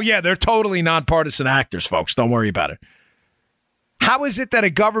 Oh, yeah, they're totally nonpartisan actors, folks. Don't worry about it. How is it that a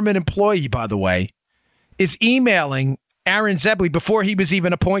government employee, by the way, is emailing Aaron Zebley before he was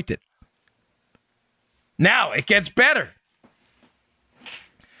even appointed? Now it gets better.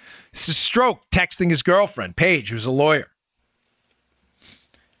 This is Strzok texting his girlfriend, Paige, who's a lawyer.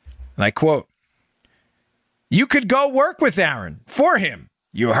 And I quote, "You could go work with Aaron for him.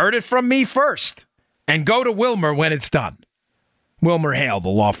 You heard it from me first. And go to Wilmer when it's done." Wilmer Hale, the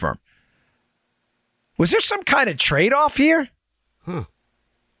law firm. Was there some kind of trade-off here?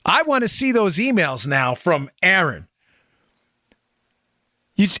 I want to see those emails now from Aaron.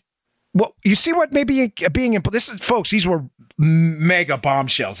 You see what maybe being in this is, folks, these were mega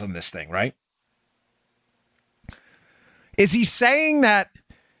bombshells on this thing, right? Is he saying that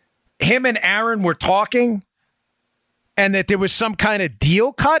him and Aaron were talking and that there was some kind of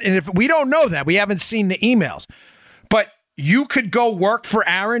deal cut? And if we don't know that, we haven't seen the emails. But you could go work for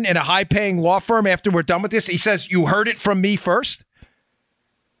Aaron in a high-paying law firm after we're done with this. He says, you heard it from me first.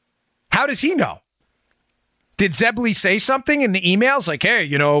 How does he know? Did Zebley say something in the emails? Like, hey,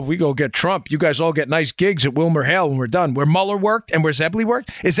 if we go get Trump, you guys all get nice gigs at Wilmer Hale when we're done. Where Mueller worked and where Zebley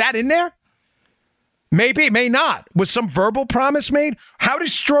worked? Is that in there? Maybe, may not. Was some verbal promise made? How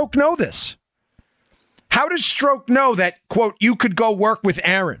does Strzok know this? How does Strzok know that, quote, you could go work with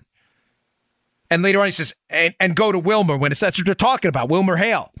Aaron? And later on he says, and go to Wilmer when that's what they're talking about. Wilmer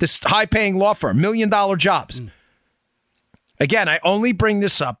Hale, this high-paying law firm, $1 million jobs. Again, I only bring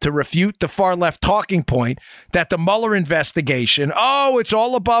this up to refute the far-left talking point that the Mueller investigation, it's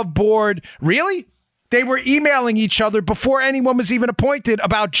all above board. Really? They were emailing each other before anyone was even appointed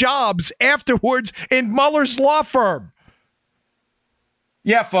about jobs afterwards in Mueller's law firm.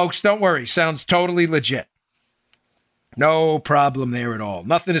 Yeah, folks, don't worry. Sounds totally legit. No problem there at all.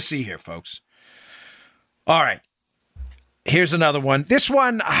 Nothing to see here, folks. All right. Here's another one. This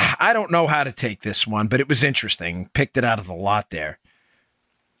one, I don't know how to take this one, but it was interesting. Picked it out of the lot there.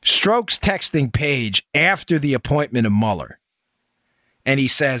 Strzok's texting Paige after the appointment of Mueller. And he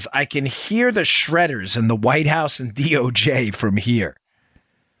says, I can hear the shredders in the White House and DOJ from here.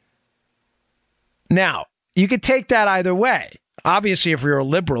 Now, you could take that either way. Obviously, if you're a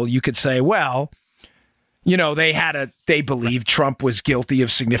liberal, you could say, well, they believed Trump was guilty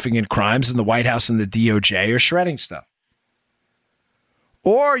of significant crimes and the White House and the DOJ are shredding stuff.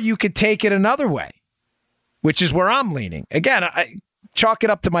 Or you could take it another way, which is where I'm leaning. Again, chalk it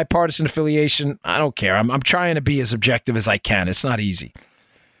up to my partisan affiliation. I don't care. I'm trying to be as objective as I can. It's not easy.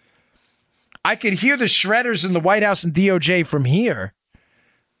 I could hear the shredders in the White House and DOJ from here.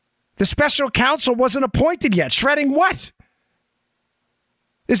 The special counsel wasn't appointed yet. Shredding what?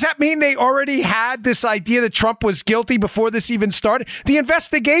 Does that mean they already had this idea that Trump was guilty before this even started? The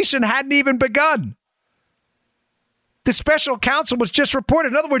investigation hadn't even begun. The special counsel was just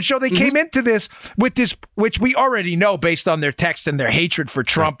reported. In other words, Joe, they came into this with this, which we already know based on their text and their hatred for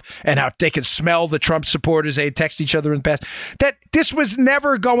Trump and how they can smell the Trump supporters. They text each other in the past. That this was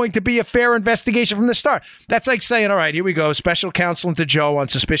never going to be a fair investigation from the start. That's like saying, all right, here we go, special counsel into Joe on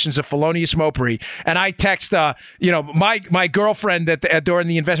suspicions of felonious mopery. And I text, my girlfriend during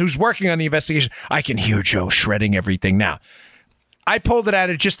the who's working on the investigation. I can hear Joe shredding everything now. I pulled it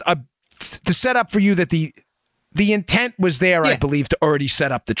out of just to set up for you that the intent was there, I believe, to already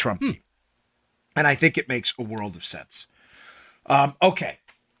set up the Trump team. And I think it makes a world of sense. Okay.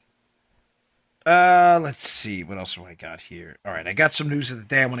 Let's see. What else do I got here? All right. I got some news of the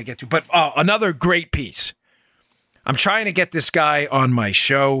day I want to get to. But another great piece. I'm trying to get this guy on my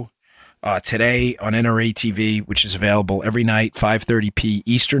show today on NRA TV, which is available every night, 5:30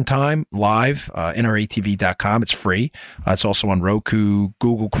 Eastern Time, live, NRATV.com. It's free. It's also on Roku,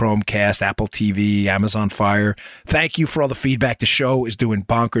 Google Chromecast, Apple TV, Amazon Fire. Thank you for all the feedback. The show is doing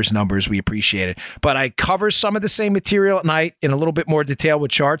bonkers numbers. We appreciate it. But I cover some of the same material at night in a little bit more detail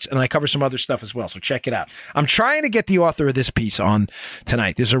with charts, and I cover some other stuff as well. So check it out. I'm trying to get the author of this piece on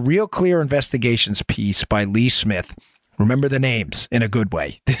tonight. There's a Real Clear Investigations piece by Lee Smith. Remember the names in a good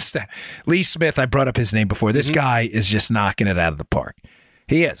way. Lee Smith, I brought up his name before. This guy is just knocking it out of the park.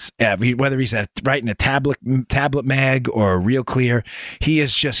 He is. Whether he's writing a tablet mag or Real Clear, he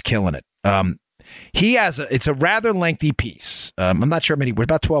is just killing it. It's a rather lengthy piece. I'm not sure how many words,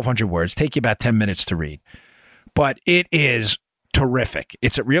 about 1,200 words. Take you about 10 minutes to read. But it is terrific.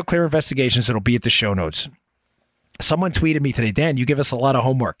 It's at Real Clear Investigations. It'll be at the show notes. Someone tweeted me today, Dan, you give us a lot of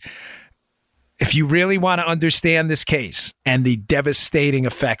homework. If you really want to understand this case and the devastating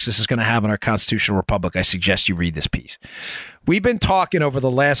effects this is going to have on our constitutional republic, I suggest you read this piece. We've been talking over the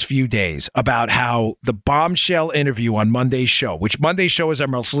last few days about how the bombshell interview on Monday's show, which Monday's show is our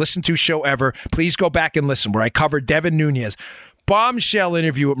most listened to show ever. Please go back and listen, where I covered Devin Nunes. Bombshell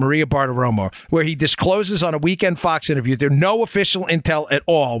interview with Maria Bartiromo, where he discloses on a Weekend Fox interview that no official intel at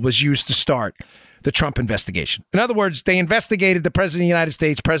all was used to start the Trump investigation. In other words, they investigated the President of the United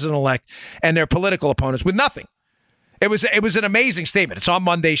States, President-elect, and their political opponents with nothing. It was an amazing statement. It's on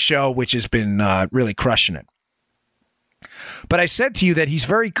Monday's show, which has been really crushing it. But I said to you that he's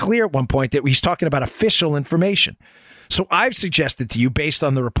very clear at one point that he's talking about official information. So I've suggested to you, based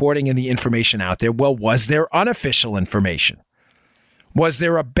on the reporting and the information out there, well, was there unofficial information? Was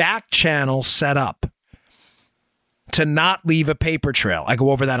there a back channel set up to not leave a paper trail? I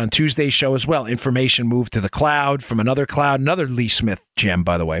go over that on Tuesday's show as well. Information moved to the cloud from another cloud, another Lee Smith gem,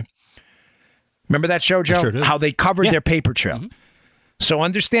 by the way. Remember that show, Joe? Sure did. How they covered their paper trail. Mm-hmm. So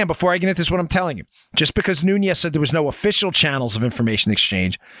understand, before I get into this, what I'm telling you. Just because Nunes said there was no official channels of information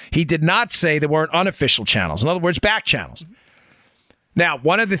exchange, he did not say there weren't unofficial channels. In other words, back channels. Mm-hmm. Now,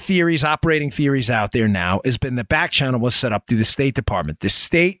 one of the operating theories out there now, has been the back channel was set up through the State Department. The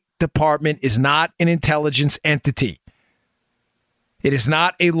State Department is not an intelligence entity. It is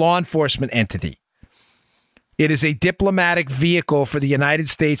not a law enforcement entity. It is a diplomatic vehicle for the United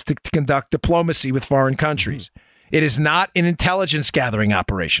States to conduct diplomacy with foreign countries. It is not an intelligence gathering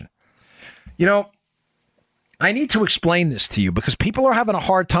operation. You know, I need to explain this to you because people are having a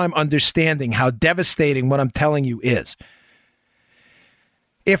hard time understanding how devastating what I'm telling you is.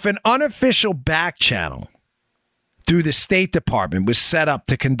 If an unofficial back channel through the State Department was set up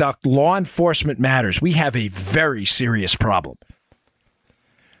to conduct law enforcement matters, we have a very serious problem.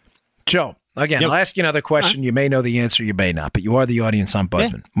 Joe, again, I'll ask you another question. You may know the answer, you may not, but you are the audience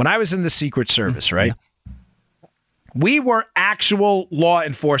ombudsman. Yeah. When I was in the Secret Service, right, we were actual law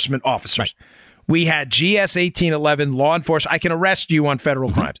enforcement officers. Right. We had GS 1811 law enforcement. I can arrest you on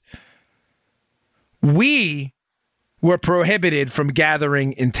federal crimes. We were prohibited from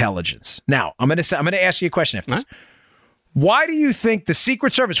gathering intelligence. Now, I'm going to ask you a question after this. Why do you think the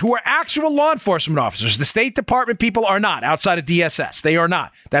Secret Service, who are actual law enforcement officers, the State Department people are not, outside of DSS, they are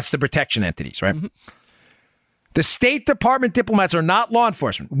not. That's the protection entities, right? Mm-hmm. The State Department diplomats are not law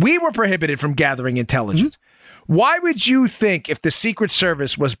enforcement. We were prohibited from gathering intelligence. Mm-hmm. Why would you think if the Secret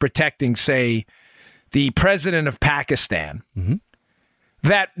Service was protecting, say, the president of Pakistan,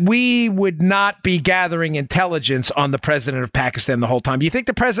 that we would not be gathering intelligence on the president of Pakistan the whole time? Do you think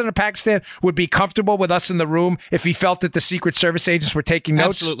the president of Pakistan would be comfortable with us in the room if he felt that the Secret Service agents were taking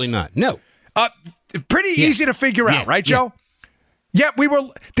notes? Absolutely not. No. Pretty easy to figure out, right, Joe? Yeah,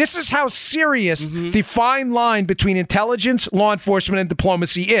 this is how serious the fine line between intelligence, law enforcement, and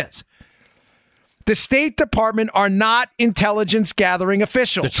diplomacy is. The State Department are not intelligence gathering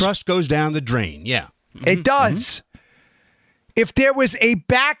officials. The trust goes down the drain, yeah. It does. If there was a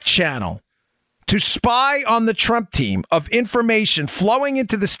back channel to spy on the Trump team of information flowing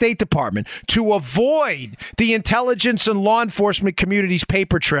into the State Department to avoid the intelligence and law enforcement community's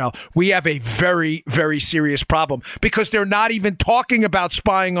paper trail, we have a very, very serious problem because they're not even talking about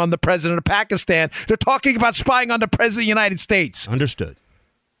spying on the president of Pakistan. They're talking about spying on the president of the United States. Understood.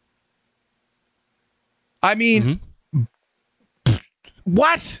 I mean,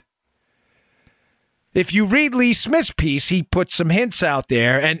 what? If you read Lee Smith's piece, he put some hints out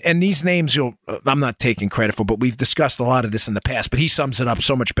there, and these names I'm not taking credit for, but we've discussed a lot of this in the past, but he sums it up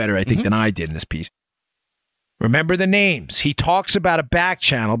so much better, I think, than I did in this piece. Remember the names. He talks about a back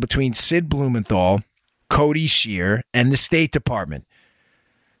channel between Sid Blumenthal, Cody Shear, and the State Department.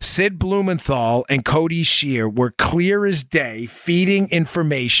 Sid Blumenthal and Cody Shear were clear as day feeding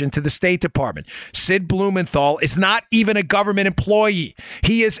information to the State Department. Sid Blumenthal is not even a government employee.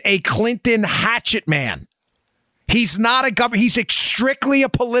 He is a Clinton hatchet man. He's not a he's strictly a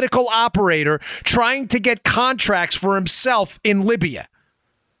political operator trying to get contracts for himself in Libya.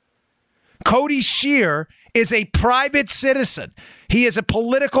 Cody Shear is a private citizen. He is a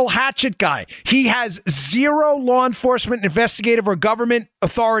political hatchet guy. He has zero law enforcement, investigative, or government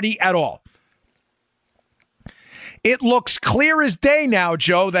authority at all. It looks clear as day now,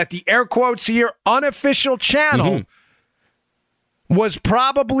 Joe, that the air quotes here unofficial channel was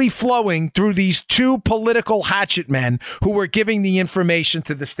probably flowing through these two political hatchet men who were giving the information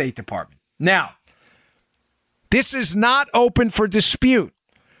to the State Department. Now, this is not open for dispute.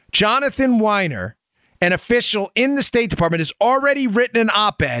 Jonathan Weiner, an official in the State Department, has already written an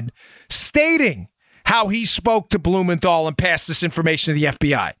op-ed stating how he spoke to Blumenthal and passed this information to the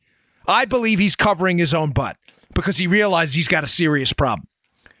FBI. I believe he's covering his own butt because he realizes he's got a serious problem.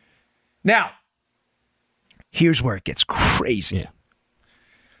 Now, here's where it gets crazy. Yeah.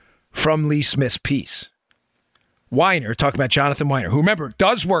 From Lee Smith's piece. Weiner, talking about Jonathan Weiner, who, remember,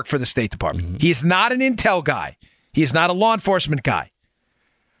 does work for the State Department. He is not an intel guy. He is not a law enforcement guy.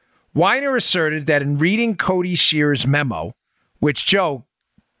 Weiner asserted that in reading Cody Shear's memo, which, Joe,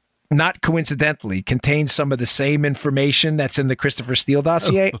 not coincidentally, contains some of the same information that's in the Christopher Steele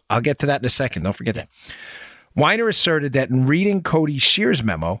dossier. I'll get to that in a second. Don't forget that. Weiner asserted that in reading Cody Shear's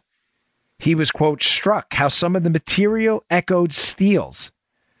memo, he was, quote, struck how some of the material echoed Steele's,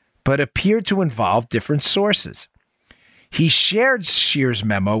 but appeared to involve different sources. He shared Shear's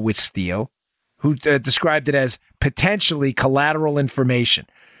memo with Steele, who described it as potentially collateral information,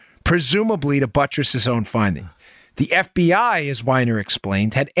 presumably to buttress his own findings. The FBI, as Weiner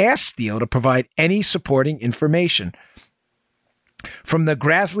explained, had asked Steele to provide any supporting information. From the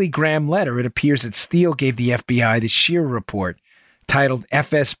Grassley-Graham letter, it appears that Steele gave the FBI the Shear report titled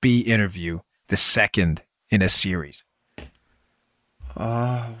FSB Interview, the second in a series.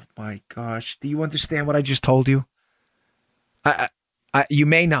 Oh, my gosh. Do you understand what I just told you? You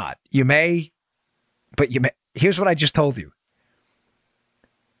may not. You may, but you may. Here's what I just told you.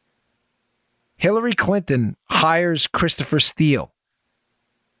 Hillary Clinton hires Christopher Steele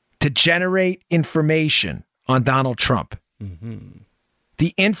to generate information on Donald Trump.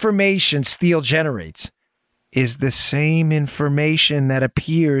 The information Steele generates is the same information that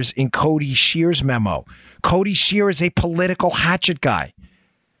appears in Cody Shear's memo. Cody Shear is a political hatchet guy.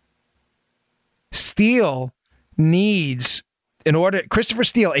 Steele needs, Christopher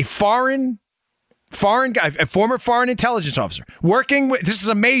Steele, a foreign guy, a former foreign intelligence officer, working with, this is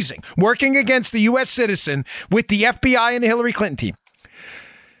amazing, working against the U.S. citizen with the FBI and the Hillary Clinton team.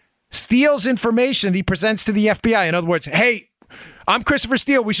 Steele's information he presents to the FBI. In other words, hey, I'm Christopher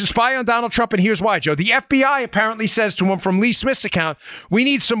Steele. We should spy on Donald Trump, and here's why, Joe. The FBI apparently says to him from Lee Smith's account, we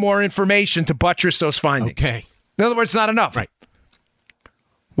need some more information to buttress those findings. Okay. In other words, not enough. Right.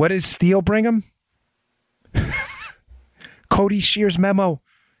 What does Steele bring him? Cody Shear's memo,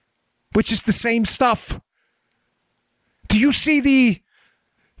 which is the same stuff. Do you see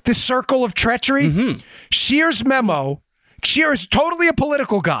the circle of treachery? Shear's memo, Shear is totally a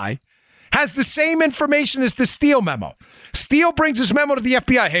political guy, has the same information as the Steele memo. Steele brings his memo to the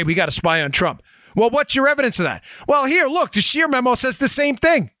FBI. Hey, we got to spy on Trump. Well, what's your evidence of that? Well, here, look, the Shear memo says the same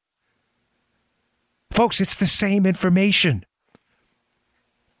thing. Folks, it's the same information.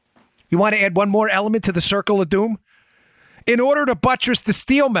 You want to add one more element to the circle of doom? In order to buttress the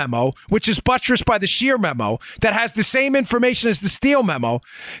Steele memo, which is buttressed by the Shear memo, that has the same information as the Steele memo,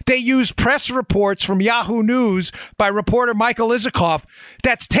 they use press reports from Yahoo News by reporter Michael Isikoff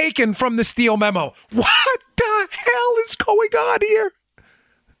that's taken from the Steele memo. What the hell is going on here?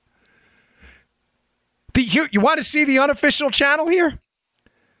 You want to see the unofficial channel here?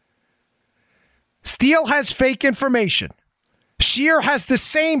 Steele has fake information. Scheer has the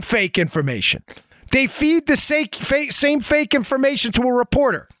same fake information. They feed the same fake information to a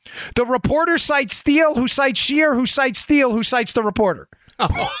reporter. The reporter cites Steele, who cites Scheer, who cites Steele, who cites the reporter.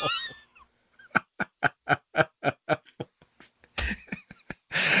 Oh.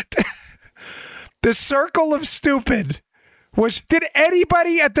 The circle of stupid was, did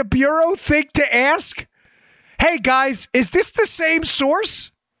anybody at the Bureau think to ask, hey guys, is this the same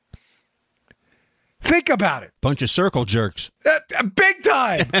source? Think about it. Bunch of circle jerks. Big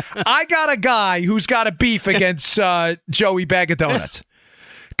time. I got a guy who's got a beef against Joey Bag of Donuts.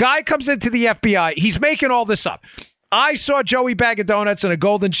 Guy comes into the FBI. He's making all this up. I saw Joey Bag of Donuts in a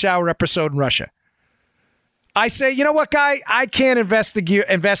Golden Shower episode in Russia. I say, you know what, guy? I can't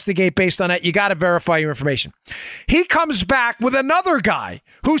investigate based on that. You got to verify your information. He comes back with another guy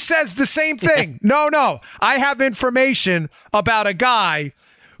who says the same thing. No, I have information about a guy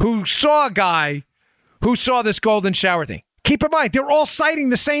who saw this Golden Shower thing. Keep in mind, they're all citing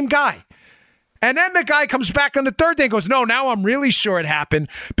the same guy. And then the guy comes back on the third day and goes, no, now I'm really sure it happened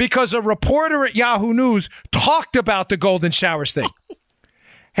because a reporter at Yahoo News talked about the Golden Showers thing.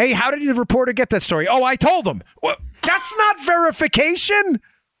 Hey, how did the reporter get that story? Oh, I told him. Well, that's not verification.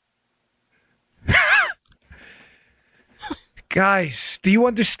 Guys, do you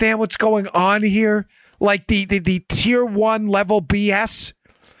understand what's going on here? Like the tier 1 level BS?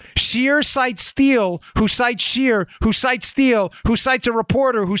 Scheer cites Steele, who cites Scheer, who cites Steele, who cites a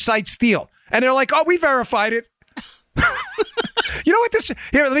reporter who cites Steele. And they're like, oh, we verified it. You know what this...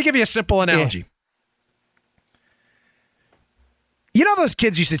 Here, let me give you a simple analogy. Yeah. You know those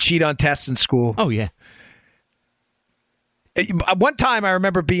kids used to cheat on tests in school? Oh, yeah. One time I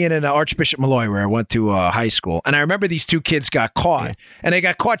remember being in Archbishop Malloy where I went to high school, and I remember these two kids got caught, and they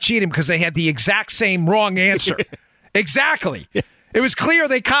got caught cheating because they had the exact same wrong answer. Exactly. It was clear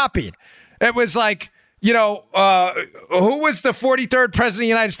they copied. It was like, who was the 43rd president of the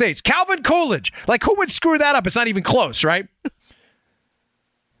United States? Calvin Coolidge. Like, who would screw that up? It's not even close, right?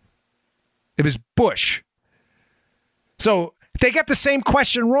 It was Bush. So they got the same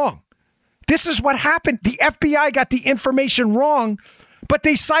question wrong. This is what happened. The FBI got the information wrong, but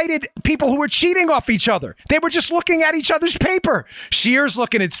they cited people who were cheating off each other. They were just looking at each other's paper. Scheer's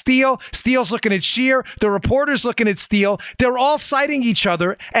looking at Steele. Steele's looking at Scheer. The reporter's looking at Steele. They're all citing each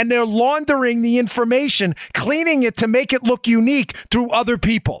other, and they're laundering the information, cleaning it to make it look unique through other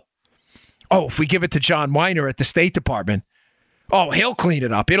people. Oh, if we give it to John Weiner at the State Department, oh, he'll clean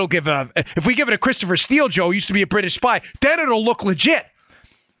it up. It'll give if we give it to Christopher Steele, Joe, used to be a British spy, then it'll look legit.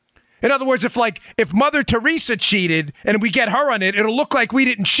 In other words, if Mother Teresa cheated and we get her on it, it'll look like we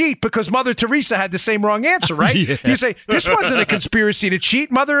didn't cheat because Mother Teresa had the same wrong answer, right? Yeah. You say, this wasn't a conspiracy to cheat.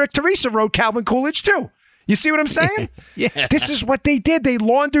 Mother Teresa wrote Calvin Coolidge too. You see what I'm saying? Yeah. This is what they did. They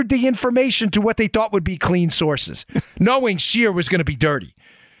laundered the information to what they thought would be clean sources, knowing Scheer was going to be dirty.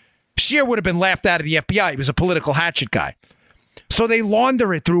 Scheer would have been laughed out of the FBI. He was a political hatchet guy. So they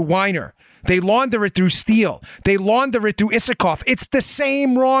launder it through Weiner. They launder it through Steele. They launder it through Isikoff. It's the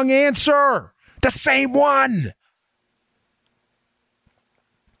same wrong answer. The same one.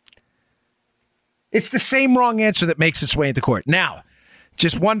 It's the same wrong answer that makes its way into court. Now,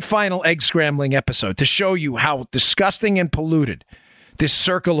 just one final egg scrambling episode to show you how disgusting and polluted this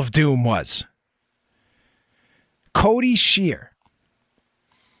circle of doom was. Cody Scheer's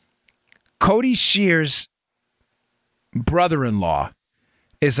brother-in-law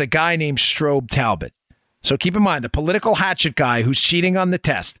is a guy named Strobe Talbot. So keep in mind, a political hatchet guy who's cheating on the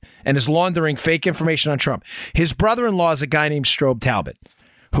test and is laundering fake information on Trump. His brother-in-law is a guy named Strobe Talbot,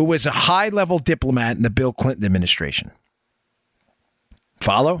 who was a high-level diplomat in the Bill Clinton administration.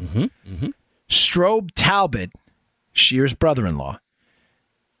 Follow? Mm-hmm. Mm-hmm. Strobe Talbot, Scheer's brother-in-law,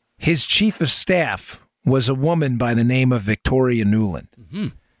 his chief of staff was a woman by the name of Victoria Nuland. Mm-hmm.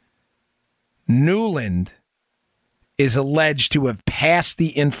 Nuland is alleged to have passed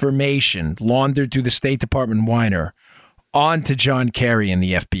the information laundered through the State Department Weiner on to John Kerry and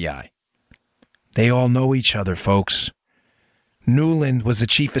the FBI. They all know each other, folks. Nuland was the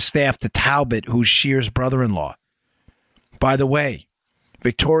chief of staff to Talbot, who's Scheer's brother-in-law. By the way,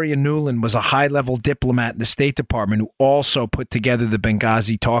 Victoria Nuland was a high-level diplomat in the State Department who also put together the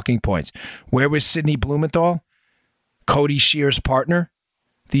Benghazi talking points. Where was Sidney Blumenthal? Cody Scheer's partner?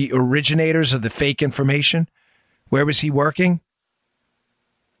 The originators of the fake information? Where was he working?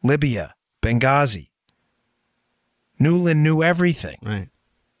 Libya, Benghazi. Nuland knew everything. Right.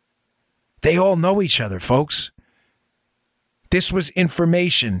 They all know each other, folks. This was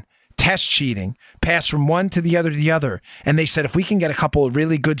information test cheating, pass from one to the other. And they said, if we can get a couple of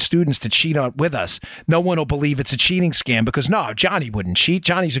really good students to cheat on with us, no one will believe it's a cheating scam because, no, Johnny wouldn't cheat.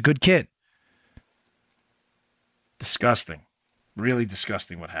 Johnny's a good kid. Disgusting. Really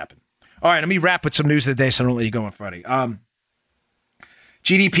disgusting what happened. All right, let me wrap with some news of the day so I don't let you go on Friday.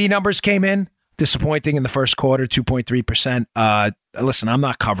 GDP numbers came in. Disappointing in the first quarter, 2.3%. Listen, I'm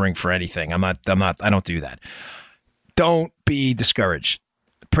not covering for anything. I don't do that. Don't be discouraged.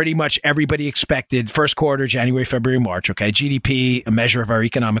 Pretty much everybody expected first quarter, January, February, March. Okay, GDP, a measure of our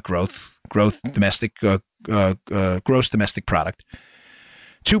economic growth, gross domestic product.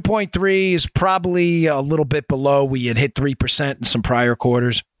 2.3 is probably a little bit below. We had hit 3% in some prior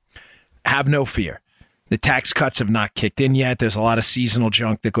quarters. Have no fear. The tax cuts have not kicked in yet. There's a lot of seasonal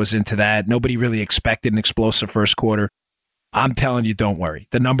junk that goes into that. Nobody really expected an explosive first quarter. I'm telling you, don't worry.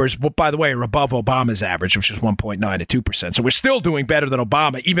 The numbers, by the way, are above Obama's average, which is 1.9 to 2%. So we're still doing better than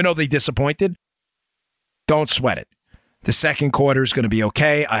Obama, even though they disappointed. Don't sweat it. The second quarter is going to be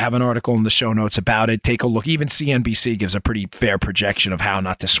okay. I have an article in the show notes about it. Take a look. Even CNBC gives a pretty fair projection of how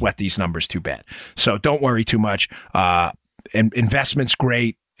not to sweat these numbers too bad. So don't worry too much. Investment's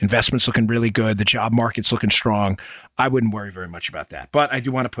great. Investment's looking really good. The job market's looking strong. I wouldn't worry very much about that. But I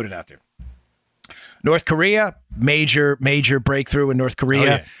do want to put it out there. North Korea, major breakthrough in North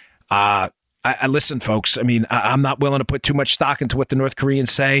Korea. Oh, yeah. I listen, folks. I mean, I'm not willing to put too much stock into what the North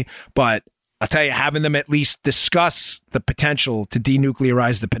Koreans say, but I'll tell you, having them at least discuss the potential to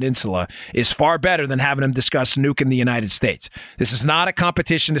denuclearize the peninsula is far better than having them discuss nuking the United States. This is not a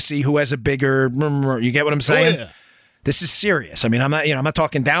competition to see who has a bigger. You get what I'm saying? Oh, yeah. This is serious. I mean, I'm not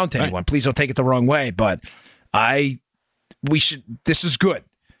talking down to anyone. Right. Please don't take it the wrong way, but this is good.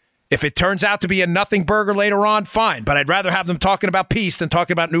 If it turns out to be a nothing burger later on, fine. But I'd rather have them talking about peace than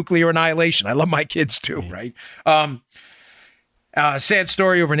talking about nuclear annihilation. I love my kids too, right? Sad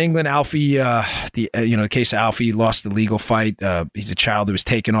story over in England. Alfie, the case of Alfie, lost the legal fight. He's a child who was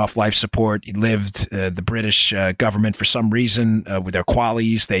taken off life support. He lived. The British government, for some reason, with their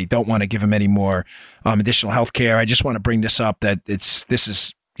qualities, they don't want to give him any more additional health care. I just want to bring this up that this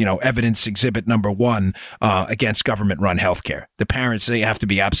is evidence exhibit number 1 against government-run health care. The parents, they have to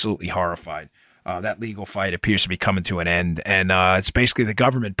be absolutely horrified. That legal fight appears to be coming to an end, and it's basically the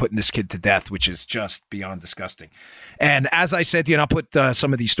government putting this kid to death, which is just beyond disgusting. And as I said, I'll put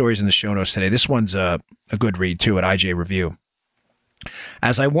some of these stories in the show notes today. This one's a good read, too, at IJ Review.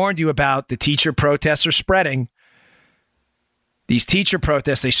 As I warned you about, the teacher protests are spreading. These teacher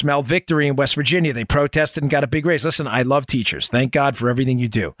protests, they smell victory in West Virginia. They protested and got a big raise. Listen, I love teachers. Thank God for everything you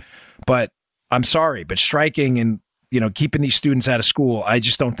do. But I'm sorry, but striking and keeping these students out of school, I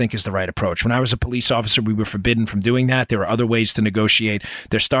just don't think is the right approach. When I was a police officer, we were forbidden from doing that. There are other ways to negotiate.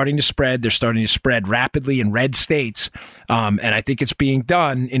 They're starting to spread. They're starting to spread rapidly in red states. And I think it's being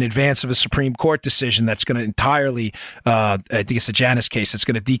done in advance of a Supreme Court decision that's going to entirely, I think it's the Janus case, that's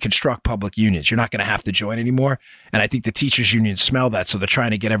going to deconstruct public unions. You're not going to have to join anymore. And I think the teachers unions smell that. So they're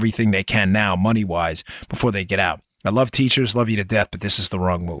trying to get everything they can now, money-wise, before they get out. I love teachers, love you to death, but this is the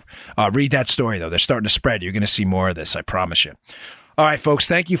wrong move. Read that story, though. They're starting to spread. You're going to see more of this, I promise you. All right, folks,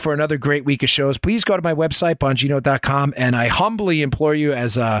 thank you for another great week of shows. Please go to my website, Bongino.com, and I humbly implore you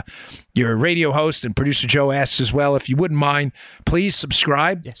as your radio host, and producer Joe asks as well, if you wouldn't mind, please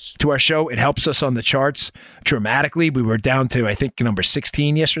subscribe to our show. It helps us on the charts dramatically. We were down to, I think, number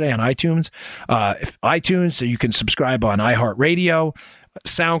 16 yesterday on iTunes. So you can subscribe on iHeartRadio,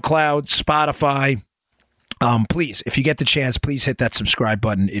 SoundCloud, Spotify. Please, if you get the chance, please hit that subscribe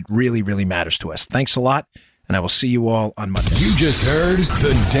button. It really, really matters to us. Thanks a lot, and I will see you all on Monday. You just heard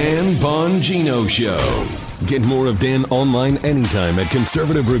the Dan Bongino Show. Get more of Dan online anytime at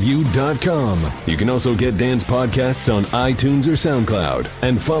conservativereview.com. You can also get Dan's podcasts on iTunes or SoundCloud.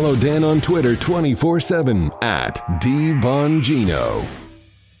 And follow Dan on Twitter 24/7 at DBongino.